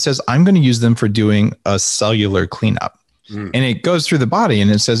 And it says, I'm going to use them for doing a cellular cleanup. And it goes through the body and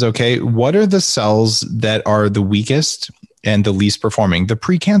it says, okay, what are the cells that are the weakest and the least performing? The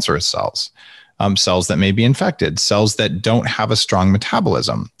precancerous cells, cells that may be infected, cells that don't have a strong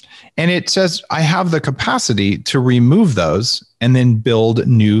metabolism. And it says, I have the capacity to remove those and then build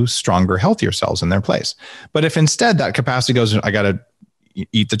new, stronger, healthier cells in their place. But if instead that capacity goes, I got to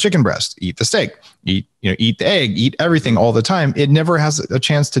eat the chicken breast, eat the steak, eat the egg, eat everything all the time, it never has a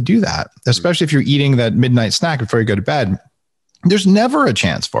chance to do that. Especially if you're eating that midnight snack before you go to bed, there's never a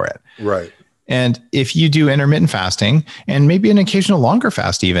chance for it. Right. And if you do intermittent fasting and maybe an occasional longer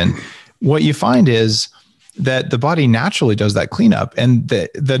fast even, what you find is that the body naturally does that cleanup. And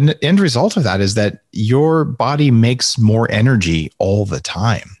the end result of that is that your body makes more energy all the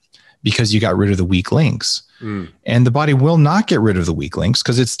time because you got rid of the weak links. And the body will not get rid of the weak links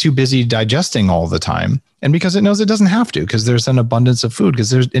because it's too busy digesting all the time. And because it knows it doesn't have to, because there's an abundance of food,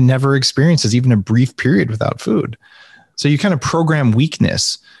 because it never experiences even a brief period without food. So you kind of program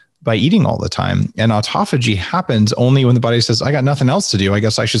weakness by eating all the time. And autophagy happens only when the body says, I got nothing else to do. I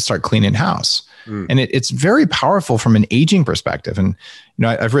guess I should start cleaning house. And it's very powerful from an aging perspective. And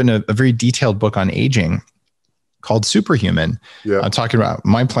I've written a very detailed book on aging called Superhuman. I'm talking about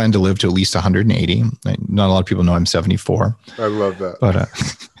my plan to live to at least 180. Not a lot of people know I'm 74. I love that.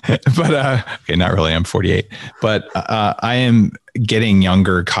 But okay, not really. I'm 48. But I am getting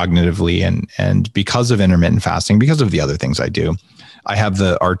younger cognitively, and because of intermittent fasting, because of the other things I do, I have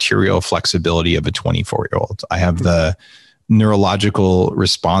the arterial flexibility of a 24-year-old. I have the neurological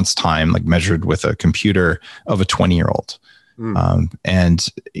response time, like measured with a computer, of a 20-year-old. And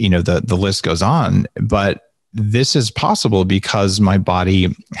the list goes on. But this is possible because my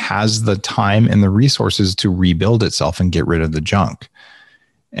body has the time and the resources to rebuild itself and get rid of the junk.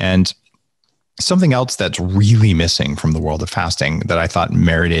 And something else that's really missing from the world of fasting that I thought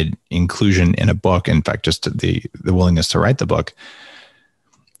merited inclusion in a book, in fact, just the willingness to write the book,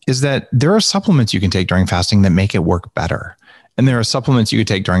 is that there are supplements you can take during fasting that make it work better. And there are supplements you could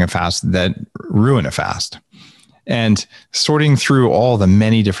take during a fast that ruin a fast. And sorting through all the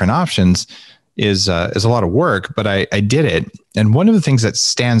many different options is a lot of work, but I did it. And one of the things that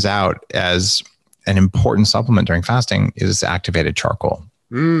stands out as an important supplement during fasting is activated charcoal.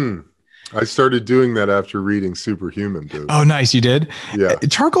 I started doing that after reading Superhuman, dude. Oh, nice. You did? Yeah.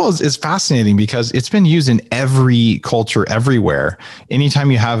 Charcoal is fascinating because it's been used in every culture everywhere. Anytime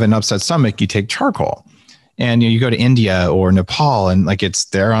you have an upset stomach, you take charcoal. And you go to India or Nepal, and like it's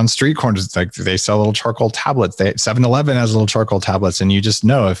there on street corners. It's like they sell little charcoal tablets. 7-Eleven has little charcoal tablets, and you just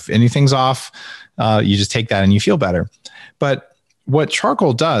know if anything's off, you just take that and you feel better. But what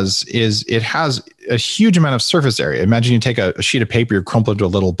charcoal does is it has a huge amount of surface area. Imagine you take a sheet of paper, you crumple it to a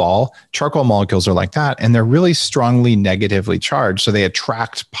little ball. Charcoal molecules are like that, and they're really strongly negatively charged, so they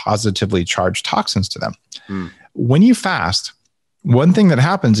attract positively charged toxins to them. When you fast, one thing that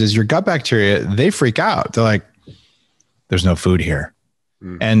happens is your gut bacteria, they freak out. They're like, there's no food here.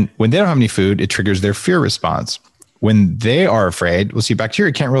 And when they don't have any food, it triggers their fear response. When they are afraid, well, see,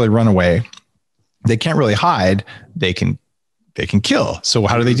 bacteria can't really run away. They can't really hide. They can kill. So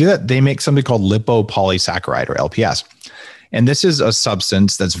how do they do that? They make something called lipopolysaccharide, or LPS. And this is a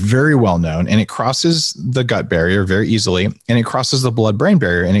substance that's very well known, and it crosses the gut barrier very easily, and it crosses the blood-brain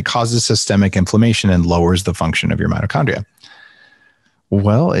barrier, and it causes systemic inflammation and lowers the function of your mitochondria.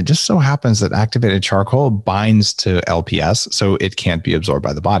 Well, it just so happens that activated charcoal binds to LPS, so it can't be absorbed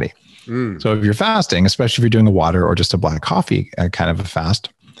by the body. So if you're fasting, especially if you're doing a water or just a black coffee kind of a fast,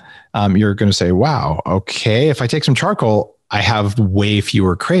 you're going to say, wow, okay, if I take some charcoal, I have way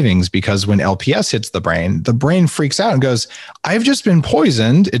fewer cravings, because when LPS hits the brain freaks out and goes, I've just been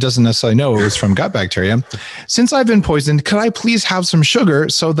poisoned. It doesn't necessarily know it was from gut bacteria. Since I've been poisoned, could I please have some sugar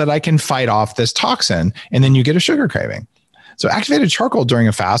so that I can fight off this toxin? And then you get a sugar craving. So activated charcoal during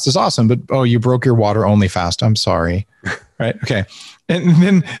a fast is awesome, but you broke your water only fast. I'm sorry. Right. Okay. And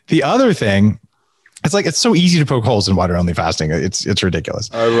then the other thing, it's so easy to poke holes in water only fasting. It's ridiculous.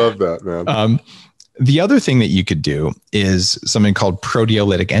 I love that, man. The other thing that you could do is something called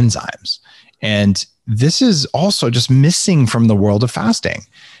proteolytic enzymes. And this is also just missing from the world of fasting.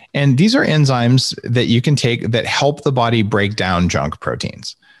 And these are enzymes that you can take that help the body break down junk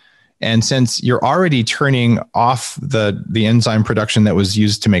proteins. And since you're already turning off the enzyme production that was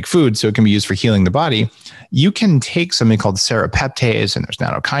used to make food, so it can be used for healing the body, you can take something called serrapeptase, and there's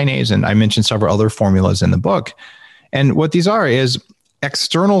nattokinase, and I mentioned several other formulas in the book. And what these are is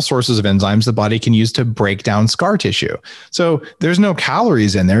external sources of enzymes the body can use to break down scar tissue. So there's no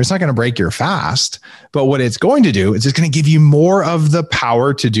calories in there. It's not going to break your fast. But what it's going to do is it's going to give you more of the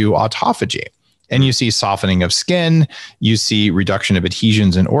power to do autophagy. And you see softening of skin, you see reduction of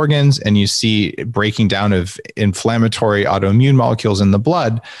adhesions in organs, and you see breaking down of inflammatory autoimmune molecules in the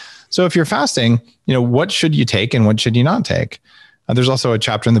blood. So if you're fasting, what should you take and what should you not take? There's also a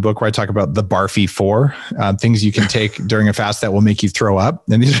chapter in the book where I talk about the Barfy 4, things you can take during a fast that will make you throw up.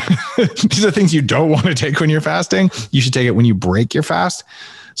 And these are things you don't want to take when you're fasting. You should take it when you break your fast.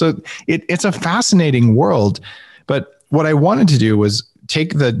 So it's a fascinating world. But what I wanted to do was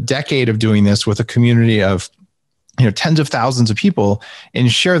take the decade of doing this with a community of tens of thousands of people and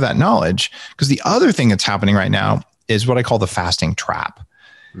share that knowledge. Because the other thing that's happening right now is what I call the fasting trap.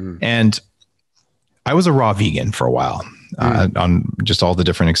 And I was a raw vegan for a while. On just all the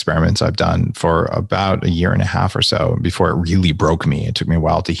different experiments I've done for about a year and a half or so before it really broke me. It took me a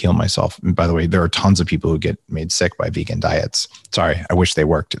while to heal myself. And by the way, there are tons of people who get made sick by vegan diets. Sorry, I wish they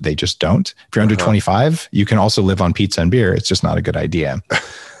worked. They just don't. If you're under 25, you can also live on pizza and beer. It's just not a good idea.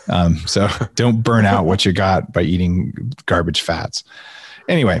 So don't burn out what you got by eating garbage fats.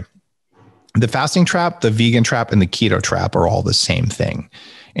 Anyway, the fasting trap, the vegan trap, and the keto trap are all the same thing.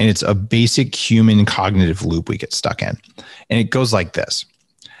 And it's a basic human cognitive loop we get stuck in. And it goes like this.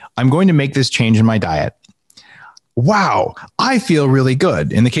 I'm going to make this change in my diet. Wow, I feel really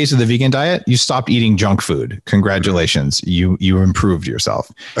good. In the case of the vegan diet, you stopped eating junk food. Congratulations, you improved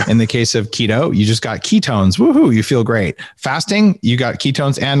yourself. In the case of keto, you just got ketones. Woohoo, you feel great. Fasting, you got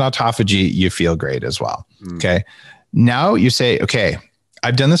ketones and autophagy. You feel great as well. Okay. Now you say, okay,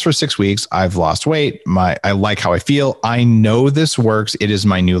 I've done this for 6 weeks. I've lost weight. I like how I feel. I know this works. It is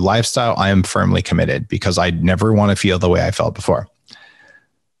my new lifestyle. I am firmly committed because I never want to feel the way I felt before.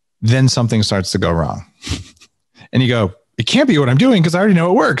 Then something starts to go wrong. And you go, it can't be what I'm doing because I already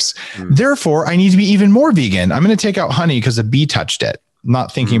know it works. Therefore, I need to be even more vegan. I'm going to take out honey because a bee touched it.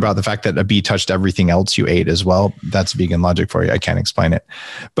 Not thinking about the fact that a bee touched everything else you ate as well. That's vegan logic for you. I can't explain it.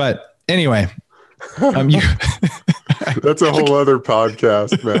 But anyway, that's a whole other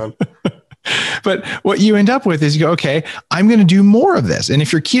podcast, man. But what you end up with is you go, okay, I'm going to do more of this. And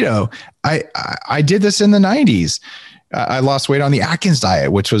if you're keto, I did this in the 90s. I lost weight on the Atkins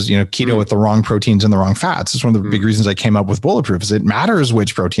diet, which was, keto with the wrong proteins and the wrong fats. It's one of the big reasons I came up with Bulletproof is it matters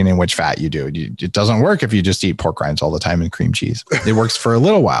which protein and which fat you do. It doesn't work if you just eat pork rinds all the time and cream cheese. It works for a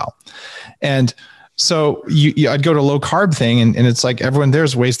little while. And so I'd go to a low carb thing and it's like everyone there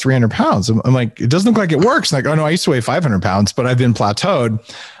weighs 300 pounds. I'm like, it doesn't look like it works. Like, oh no, I used to weigh 500 pounds, but I've been plateaued.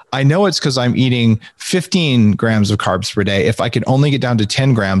 I know it's because I'm eating 15 grams of carbs per day. If I could only get down to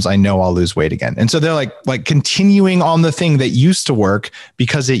 10 grams, I know I'll lose weight again. And so they're like continuing on the thing that used to work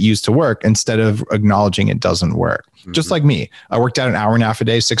because it used to work instead of acknowledging it doesn't work. Just like me, I worked out an hour and a half a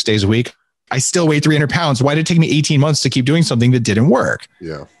day, 6 days a week. I still weigh 300 pounds. Why did it take me 18 months to keep doing something that didn't work?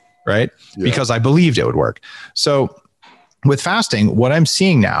 Yeah. Right. Yeah. Because I believed it would work. So with fasting, what I'm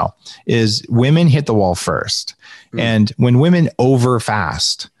seeing now is women hit the wall first. And when women over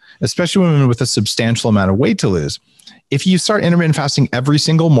fast, especially women with a substantial amount of weight to lose, if you start intermittent fasting every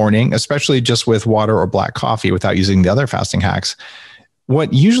single morning, especially just with water or black coffee without using the other fasting hacks,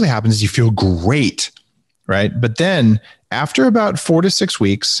 what usually happens is you feel great, right? But then after about 4 to 6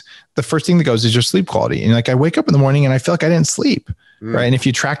 weeks, the first thing that goes is your sleep quality. And like I wake up in the morning and I feel like I didn't sleep, right? And if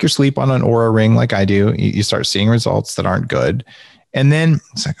you track your sleep on an Oura ring like I do, you start seeing results that aren't good. And then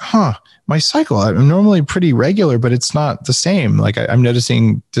it's like, my cycle, I'm normally pretty regular, but it's not the same. Like I'm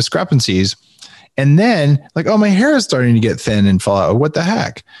noticing discrepancies. And then like, oh, my hair is starting to get thin and fall out. What the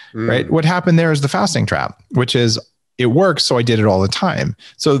heck, right? What happened there is the fasting trap, which is it works. So I did it all the time.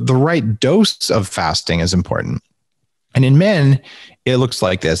 So the right dose of fasting is important. And in men, it looks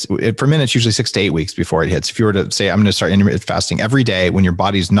like this. For men, it's usually 6 to 8 weeks before it hits. If you were to say, I'm going to start intermittent fasting every day when your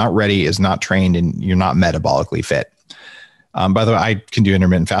body's not ready, is not trained, and you're not metabolically fit. By the way, I can do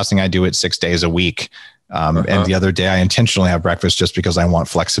intermittent fasting. I do it 6 days a week. And the other day I intentionally have breakfast just because I want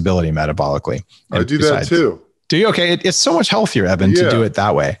flexibility metabolically. I do that too. Do you? Okay. It's so much healthier, Eben, to do it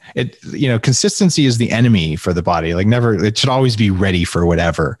that way. Consistency is the enemy for the body. Like it should always be ready for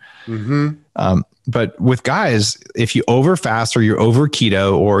whatever. But with guys, if you over fast or you're over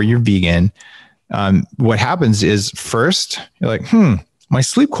keto or you're vegan, what happens is first you're like, my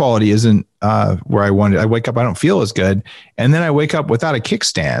sleep quality isn't where I wanted. I wake up, I don't feel as good. And then I wake up without a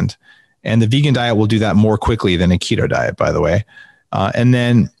kickstand. And the vegan diet will do that more quickly than a keto diet, by the way. And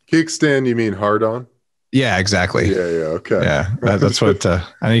then kickstand, you mean hard on? Yeah, exactly. Yeah. Okay. Yeah. That's what, I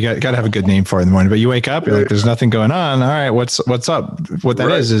know you got to have a good name for it in the morning, but you wake up, you're like, there's nothing going on. All right. What's up? What that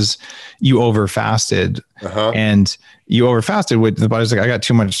is you over fasted and you over fasted with the body's like, I got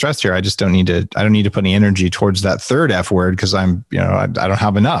too much stress here. I don't need to put any energy towards that third F word. Cause I don't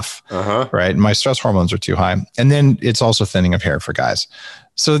have enough. Right. My stress hormones are too high. And then it's also thinning of hair for guys.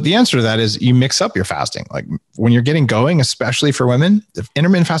 So the answer to that is you mix up your fasting. Like when you're getting going, especially for women,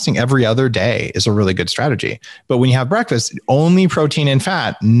 intermittent fasting every other day is a really good strategy. But when you have breakfast, only protein and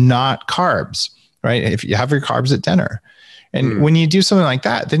fat, not carbs, right? If you have your carbs at dinner. And when you do something like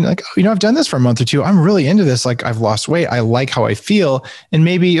that, then you're like, I've done this for a month or two. I'm really into this. Like I've lost weight. I like how I feel. And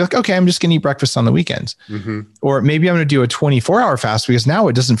maybe you're like, okay, I'm just going to eat breakfast on the weekends. Or maybe I'm going to do a 24-hour fast because now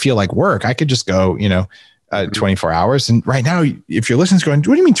it doesn't feel like work. I could just go, 24 hours. And right now, if you're listening, going, what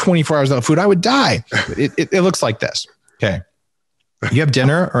do you mean 24 hours without food? I would die. It looks like this. Okay. You have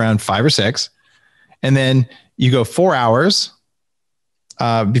dinner around 5 or 6, and then you go 4 hours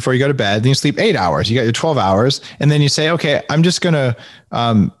before you go to bed. Then you sleep 8 hours. You got your 12 hours. And then you say, okay, I'm just going to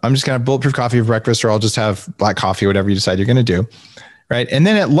have bulletproof coffee for breakfast, or I'll just have black coffee, whatever you decide you're going to do. Right. And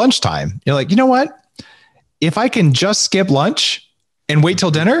then at lunchtime, you're like, you know what? If I can just skip lunch and wait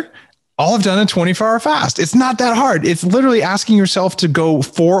till dinner, I'll have done a 24-hour fast. It's not that hard. It's literally asking yourself to go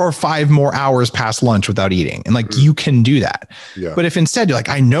 4 or 5 more hours past lunch without eating. And you can do that. Yeah. But if instead you're like,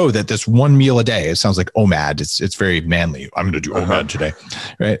 I know that this one meal a day, it sounds like OMAD. It's very manly. I'm going to do OMAD today.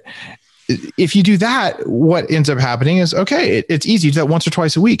 Right. If you do that, what ends up happening is, okay, it's easy to do that once or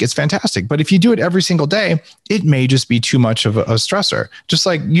twice a week. It's fantastic. But if you do it every single day, it may just be too much of a stressor. Just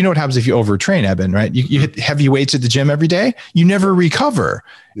like, what happens if you overtrain, Eben, right? You hit heavy weights at the gym every day, you never recover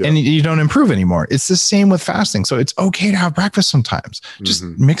and you don't improve anymore. It's the same with fasting. So it's okay to have breakfast sometimes. Just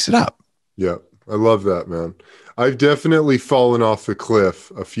mix it up. Yeah. I love that, man. I've definitely fallen off the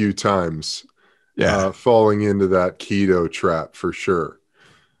cliff a few times. Falling into that keto trap for sure.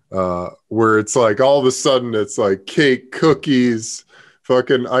 Where it's like all of a sudden it's like cake, cookies,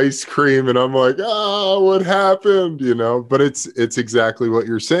 fucking ice cream, and I'm like, what happened? But it's exactly what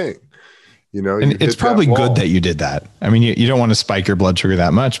you're saying. And it's probably good that you did that. I mean, you don't want to spike your blood sugar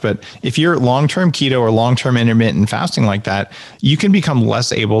that much, but if you're long-term keto or long-term intermittent fasting like that, you can become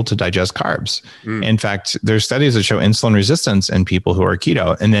less able to digest carbs. In fact, there's studies that show insulin resistance in people who are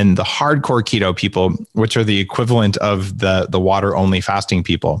keto. And then the hardcore keto people, which are the equivalent of the water-only fasting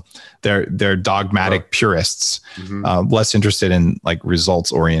people, they're dogmatic purists, less interested in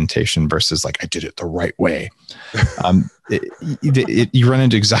results orientation versus I did it the right way. You run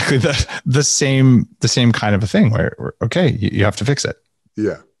into exactly the same kind of a thing where okay, you have to fix it.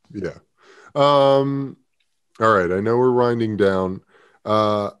 Yeah. All right, I know we're winding down.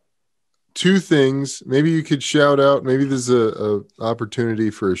 2 things maybe you could shout out. Maybe there's a opportunity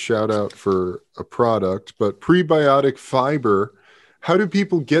for a shout out for a product, but prebiotic fiber, how do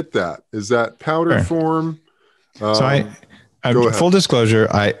people get that? Is that powder form? So full disclosure,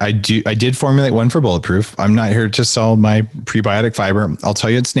 I did formulate one for Bulletproof. I'm not here to sell my prebiotic fiber. I'll tell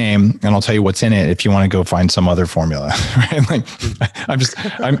you its name and I'll tell you what's in it if you want to go find some other formula. Right?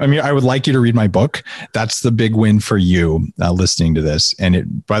 I would like you to read my book. That's the big win for you listening to this.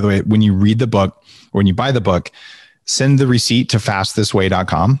 And by the way, when you read the book, or when you buy the book, send the receipt to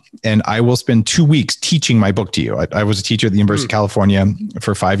fastthisway.com and I will spend 2 weeks teaching my book to you. I was a teacher at the University of California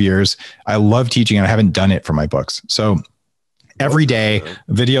for 5 years. I love teaching and I haven't done it for my books. So every day,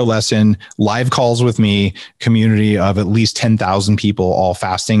 video lesson, live calls with me, community of at least 10,000 people all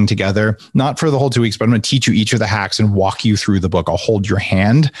fasting together, not for the whole 2 weeks, but I'm going to teach you each of the hacks and walk you through the book. I'll hold your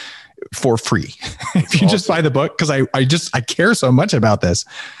hand for free if you just buy the book. Cause I care so much about this.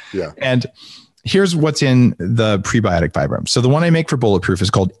 Yeah. And here's what's in the prebiotic fiber. So the one I make for Bulletproof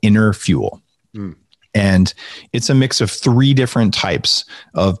is called Inner Fuel. And it's a mix of 3 different types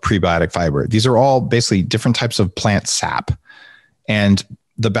of prebiotic fiber. These are all basically different types of plant sap. And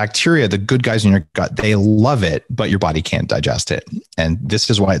the bacteria, the good guys in your gut, they love it, but your body can't digest it. And this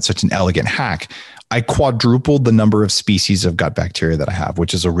is why it's such an elegant hack. I quadrupled the number of species of gut bacteria that I have,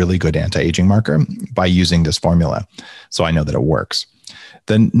 which is a really good anti-aging marker, by using this formula. So I know that it works.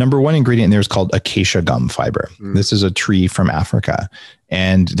 The number 1 ingredient in there is called acacia gum fiber. This is a tree from Africa.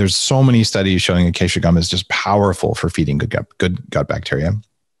 And there's so many studies showing acacia gum is just powerful for feeding good gut bacteria.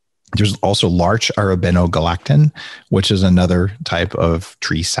 There's also larch arabinogalactin, which is another type of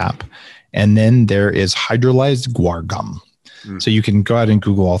tree sap. And then there is hydrolyzed guar gum. So you can go out and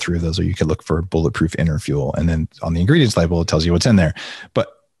Google all 3 of those, or you could look for bulletproof inner fuel. And then on the ingredients label, it tells you what's in there. But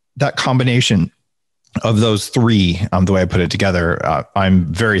that combination of those 3, the way I put it together, I'm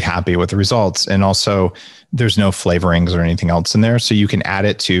very happy with the results. And also there's no flavorings or anything else in there. So you can add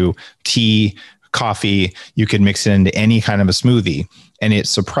it to tea, coffee, you can mix it into any kind of a smoothie, and it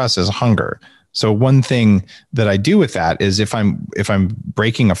suppresses hunger. So one thing that I do with that is if I'm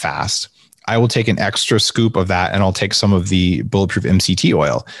breaking a fast, I will take an extra scoop of that, and I'll take some of the bulletproof MCT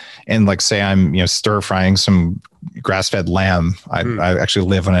oil, and like say I'm stir frying some grass-fed lamb. I actually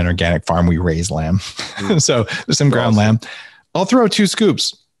live on an organic farm. We raise lamb, so there's some ground lamb. I'll throw 2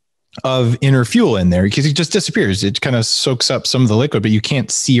 scoops of inner fuel in there because it just disappears. It kind of soaks up some of the liquid, but you can't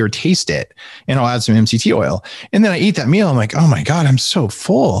see or taste it. And I'll add some MCT oil, and then I eat that meal. I'm like, oh my God, I'm so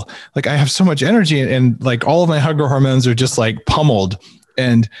full. Like I have so much energy, and like all of my hunger hormones are just like pummeled,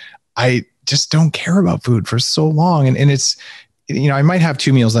 and I just don't care about food for so long. And it's, I might have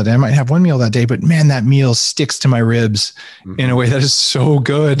 2 meals that day. I might have 1 meal that day, but man, that meal sticks to my ribs in a way that is so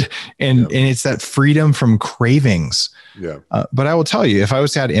good. And it's that freedom from cravings. Yeah. But I will tell you, if I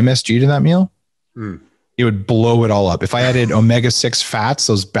was to add MSG to that meal, it would blow it all up. If I added omega-6 fats,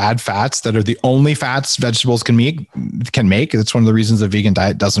 those bad fats that are the only fats vegetables can make, that's one of the reasons the vegan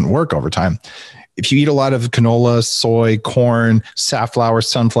diet doesn't work over time. If you eat a lot of canola, soy, corn, safflower,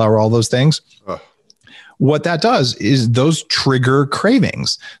 sunflower, all those things, what that does is those trigger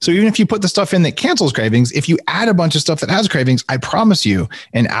cravings. So even if you put the stuff in that cancels cravings, if you add a bunch of stuff that has cravings, I promise you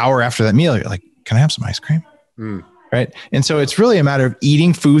an hour after that meal, you're like, can I have some ice cream? Right. And so it's really a matter of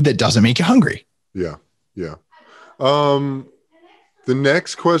eating food that doesn't make you hungry. Yeah. Yeah. The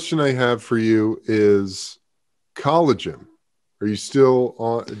next question I have for you is collagen. Are you still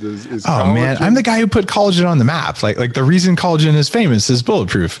on? Man, I'm the guy who put collagen on the map. Like the reason collagen is famous is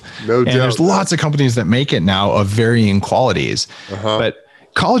bulletproof. No doubt. And there's lots of companies that make it now of varying qualities. But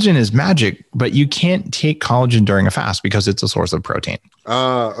collagen is magic, but you can't take collagen during a fast because it's a source of protein.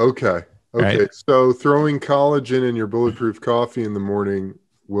 Okay. Right? So throwing collagen in your bulletproof coffee in the morning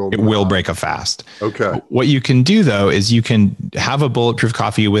will break a fast. Okay. What you can do though is you can have a bulletproof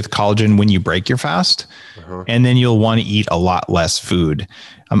coffee with collagen when you break your fast, and then you'll want to eat a lot less food.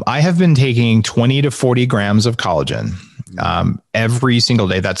 I have been taking 20 to 40 grams of collagen every single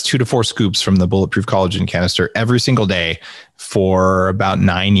day. That's 2 to 4 scoops from the bulletproof collagen canister every single day for about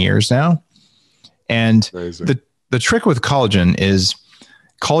 9 years now. And the trick with collagen is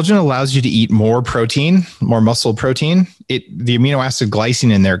collagen allows you to eat more protein, more muscle protein. The amino acid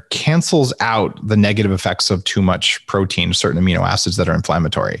glycine in there cancels out the negative effects of too much protein, certain amino acids that are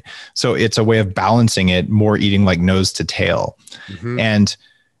inflammatory. So it's a way of balancing it, more eating like nose to tail. And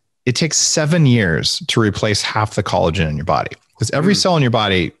it takes 7 years to replace half the collagen in your body, because every cell in your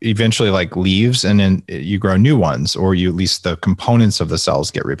body eventually like leaves, and then you grow new ones, or at least the components of the cells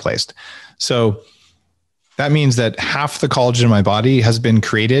get replaced. So that means that half the collagen in my body has been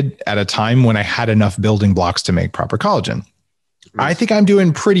created at a time when I had enough building blocks to make proper collagen. I think I'm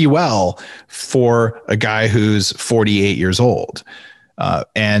doing pretty well for a guy who's 48 years old.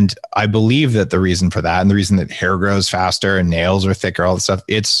 And I believe that the reason for that, and the reason that hair grows faster and nails are thicker, all this stuff,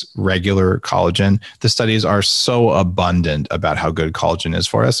 it's regular collagen. The studies are so abundant about how good collagen is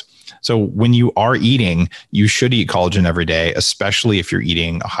for us. So when you are eating, you should eat collagen every day, especially if you're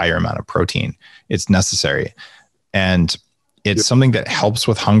eating a higher amount of protein. It's necessary. And it's something that helps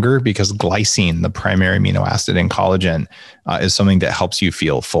with hunger, because glycine, the primary amino acid in collagen, is something that helps you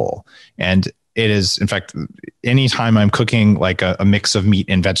feel full. And it is, in fact, anytime I'm cooking like a mix of meat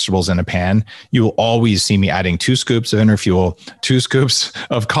and vegetables in a pan, you will always see me adding 2 scoops of inner fuel, 2 scoops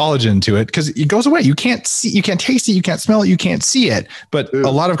of collagen to it, because it goes away. You can't see, you can't taste it, you can't smell it, you can't see it. But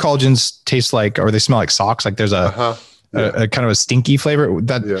a lot of collagens taste like, or they smell like socks. Like there's a kind of a stinky flavor.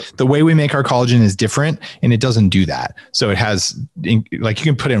 The way we make our collagen is different, and it doesn't do that. So it has, like, you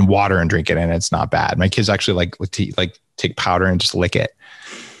can put it in water and drink it, and it's not bad. My kids actually like to take powder and just lick it.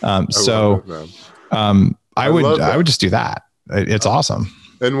 I would just do that. It's awesome.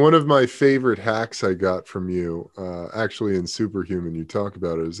 And one of my favorite hacks I got from you, actually in Superhuman, you talk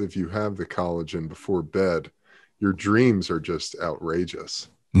about it, is if you have the collagen before bed, your dreams are just outrageous.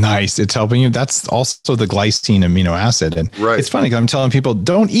 Nice. It's helping you. That's also the glycine amino acid. And Right. it's funny because I'm telling people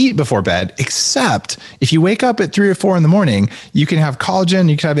don't eat before bed, except if you wake up at 3 or 4 in the morning, you can have collagen,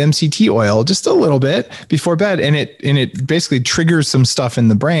 you can have MCT oil, just a little bit before bed. And it basically triggers some stuff in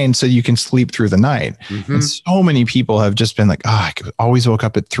the brain so you can sleep through the night. Mm-hmm. And so many people have just been like, I always woke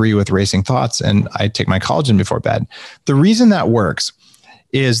up at 3 with racing thoughts and I take my collagen before bed. The reason that works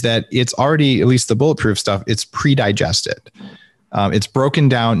is that it's already, at least the bulletproof stuff, it's pre-digested. It's broken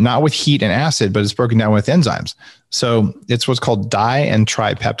down, not with heat and acid, but it's broken down with enzymes. So it's what's called di and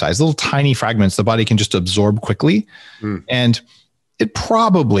tripeptides, little tiny fragments the body can just absorb quickly. And it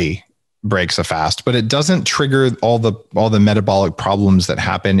probably breaks a fast, but it doesn't trigger all the metabolic problems that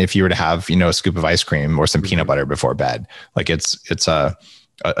happen if you were to have, a scoop of ice cream or some peanut butter before bed. Like it's a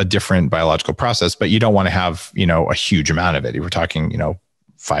different biological process, but you don't want to have, a huge amount of it. If we're talking,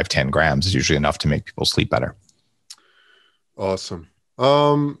 5-10 grams is usually enough to make people sleep better. Awesome.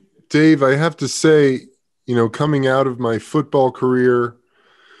 Dave, I have to say, coming out of my football career,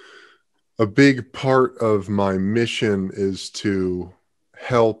 a big part of my mission is to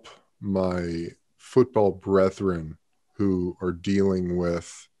help my football brethren who are dealing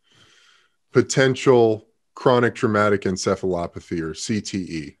with potential chronic traumatic encephalopathy, or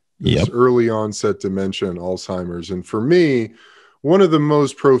CTE. It's early onset dementia and Alzheimer's. And for me, one of the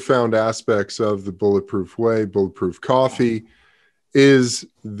most profound aspects of the Bulletproof Way, Bulletproof Coffee, is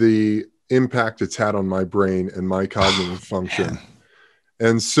the impact it's had on my brain and my cognitive function.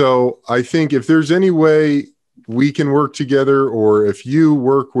 And so I think if there's any way we can work together, or if you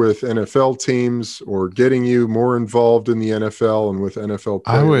work with NFL teams or getting you more involved in the NFL and with NFL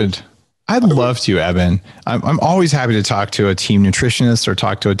players. I'd love to, Eben. I'm always happy to talk to a team nutritionist or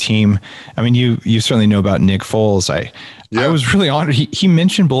talk to a team. I mean, you certainly know about Nick Foles. I was really honored. He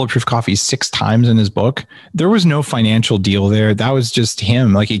mentioned Bulletproof Coffee 6 times in his book. There was no financial deal there. That was just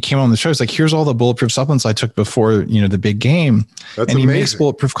him. Like, he came on the show. It's like, here's all the bulletproof supplements I took before, the big game. That's and he amazing. makes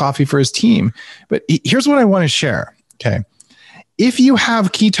Bulletproof Coffee for his team. But here's what I want to share. Okay. If you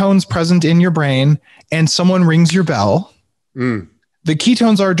have ketones present in your brain and someone rings your bell, the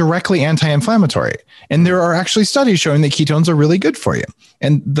ketones are directly anti-inflammatory. And there are actually studies showing that ketones are really good for you.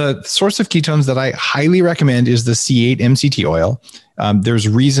 And the source of ketones that I highly recommend is the C8 MCT oil. There's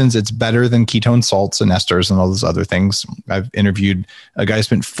reasons it's better than ketone salts and esters and all those other things. I've interviewed a guy who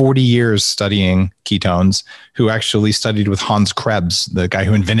spent 40 years studying ketones, who actually studied with Hans Krebs, the guy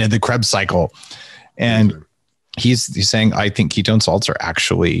who invented the Krebs cycle. And he's saying, I think ketone salts are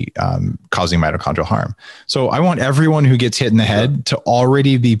actually causing mitochondrial harm. So I want everyone who gets hit in the head to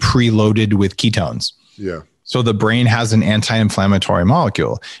already be preloaded with ketones. Yeah. So the brain has an anti-inflammatory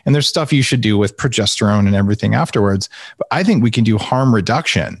molecule, and there's stuff you should do with progesterone and everything afterwards. But I think we can do harm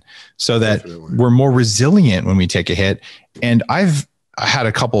reduction so that we're more resilient when we take a hit. And I've had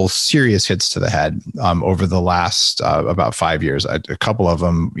a couple serious hits to the head over the last about 5 years. A couple of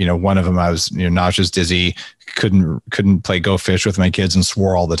them, one of them I was nauseous, dizzy, couldn't play Go Fish with my kids and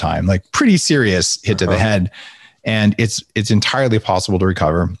swore all the time. Like, pretty serious hit to the head. And it's entirely possible to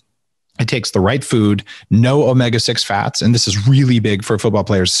recover. It takes the right food, no omega-6 fats. And this is really big for football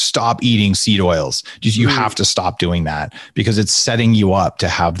players. Stop eating seed oils. You have to stop doing that, because it's setting you up to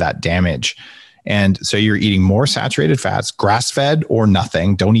have that damage. And so you're eating more saturated fats, grass-fed or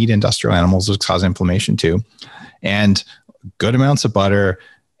nothing. Don't eat industrial animals, which cause inflammation too. And good amounts of butter,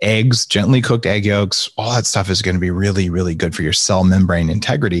 eggs, gently cooked egg yolks, all that stuff is going to be really, really good for your cell membrane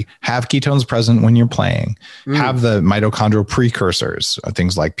integrity. Have ketones present when you're playing. Have the mitochondrial precursors,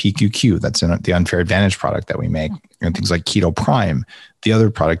 things like PQQ, that's in the Unfair Advantage product that we make, and things like Keto Prime, the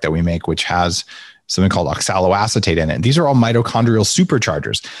other product that we make, which has something called oxaloacetate in it. These are all mitochondrial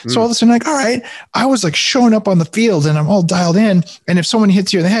superchargers. So all of a sudden, like, all right, I was like showing up on the field and I'm all dialed in. And if someone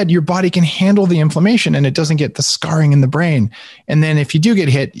hits you in the head, your body can handle the inflammation and it doesn't get the scarring in the brain. And then if you do get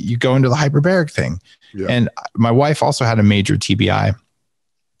hit, you go into the hyperbaric thing. Yeah. And my wife also had a major TBI.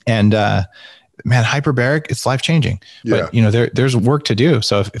 And man, hyperbaric, it's life-changing. Yeah. But there's work to do.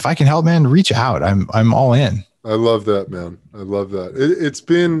 So if I can help, man, reach out. I'm all in. I love that, man. I love that. It's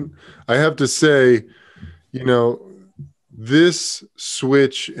been, I have to say, this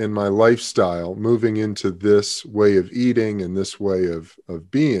switch in my lifestyle, moving into this way of eating and this way of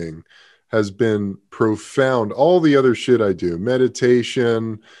being, has been profound. All the other shit I do,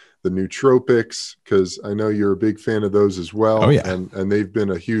 meditation, the nootropics, because I know you're a big fan of those as well. Oh, yeah. And they've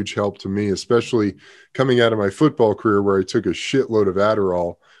been a huge help to me, especially coming out of my football career where I took a shitload of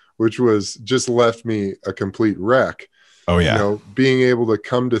Adderall, which was just left me a complete wreck. Oh You yeah. know, being able to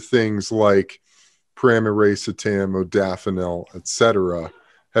come to things like pramiracetam, modafinil, etc.,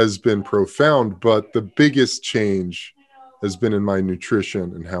 has been profound. But the biggest change has been in my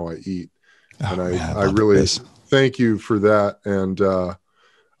nutrition and how I eat. Oh And man, I I love really this. thank you for that. And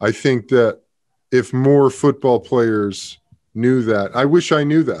I think that if more football players knew that, I wish I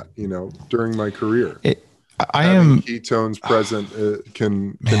knew that, you know, during my career. It, I Having am, ketones present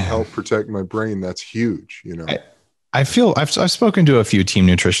can man. help protect my brain. That's huge, you know. I feel I've spoken to a few team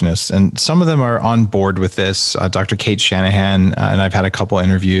nutritionists, and some of them are on board with this. Dr. Kate Shanahan, and I've had a couple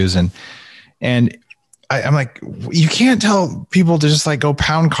interviews, and I'm like, you can't tell people to just like go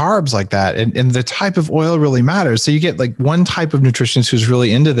pound carbs like that, and the type of oil really matters. So you get like one type of nutritionist who's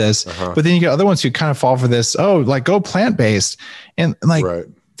really into this, but then you get other ones who kind of fall for this. Oh, like go plant based, and like. Right.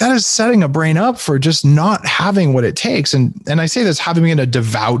 That is setting a brain up for just not having what it takes. And I say this having been a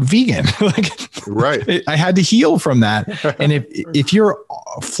devout vegan, like Right. I had to heal from that. And if you're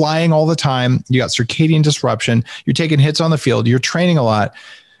flying all the time, you got circadian disruption, you're taking hits on the field, you're training a lot,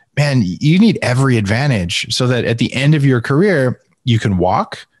 man, you need every advantage so that at the end of your career, you can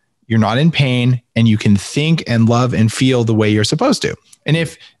walk, you're not in pain, and you can think and love and feel the way you're supposed to. And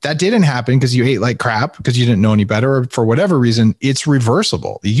if that didn't happen because you ate like crap, because you didn't know any better, or for whatever reason, it's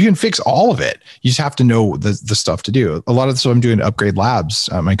reversible. You can fix all of it. You just have to know the stuff to do. A lot of this I'm doing at Upgrade Labs,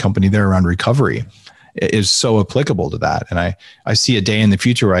 my company there around recovery, is so applicable to that. And I see a day in the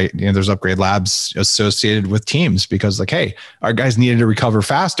future where there's Upgrade Labs associated with teams because like, hey, our guys needed to recover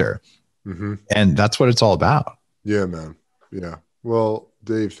faster. Mm-hmm. And that's what it's all about. Yeah, man. Yeah. Well,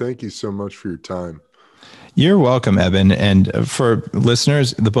 Dave, thank you so much for your time. You're welcome, Eben. And for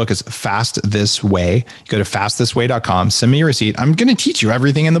listeners, the book is Fast This Way. You go to fastthisway.com, send me your receipt. I'm going to teach you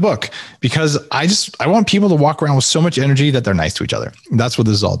everything in the book because I want people to walk around with so much energy that they're nice to each other. That's what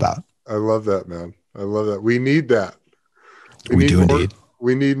this is all about. I love that, man. I love that. We need that. We do indeed.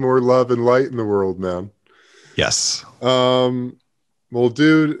 We need more love and light in the world, man. Yes. Well,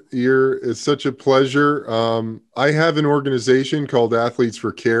 dude, it's such a pleasure. I have an organization called Athletes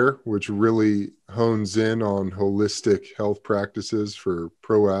for Care, which really hones in on holistic health practices for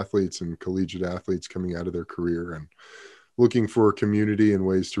pro athletes and collegiate athletes coming out of their career and looking for a community and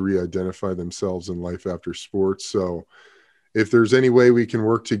ways to re-identify themselves in life after sports. So if there's any way we can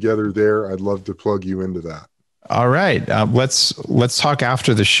work together there, I'd love to plug you into that. All right. Let's talk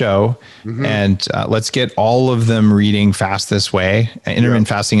after the show, Mm-hmm. and let's get all of them reading Fast This Way. Intermittent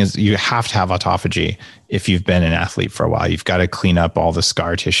fasting is, you have to have autophagy if you've been an athlete for a while. You've got to clean up all the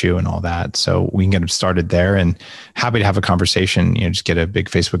scar tissue and all that. So we can get them started there, and happy to have a conversation. Just get a big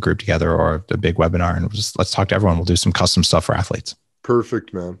Facebook group together or a big webinar, and let's talk to everyone. We'll do some custom stuff for athletes.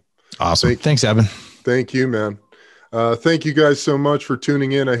 Perfect, man. Awesome. Thanks, Eben. Thank you, man. Thank you guys so much for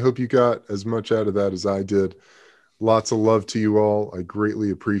tuning in. I hope you got as much out of that as I did. Lots of love to you all. I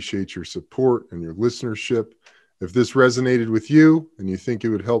greatly appreciate your support and your listenership. If this resonated with you and you think it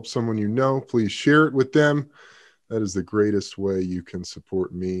would help someone you know, please share it with them. That is the greatest way you can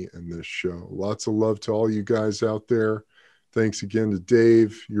support me and this show. Lots of love to all you guys out there. Thanks again to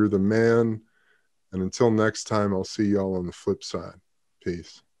Dave. You're the man. And until next time, I'll see y'all on the flip side.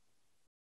 Peace.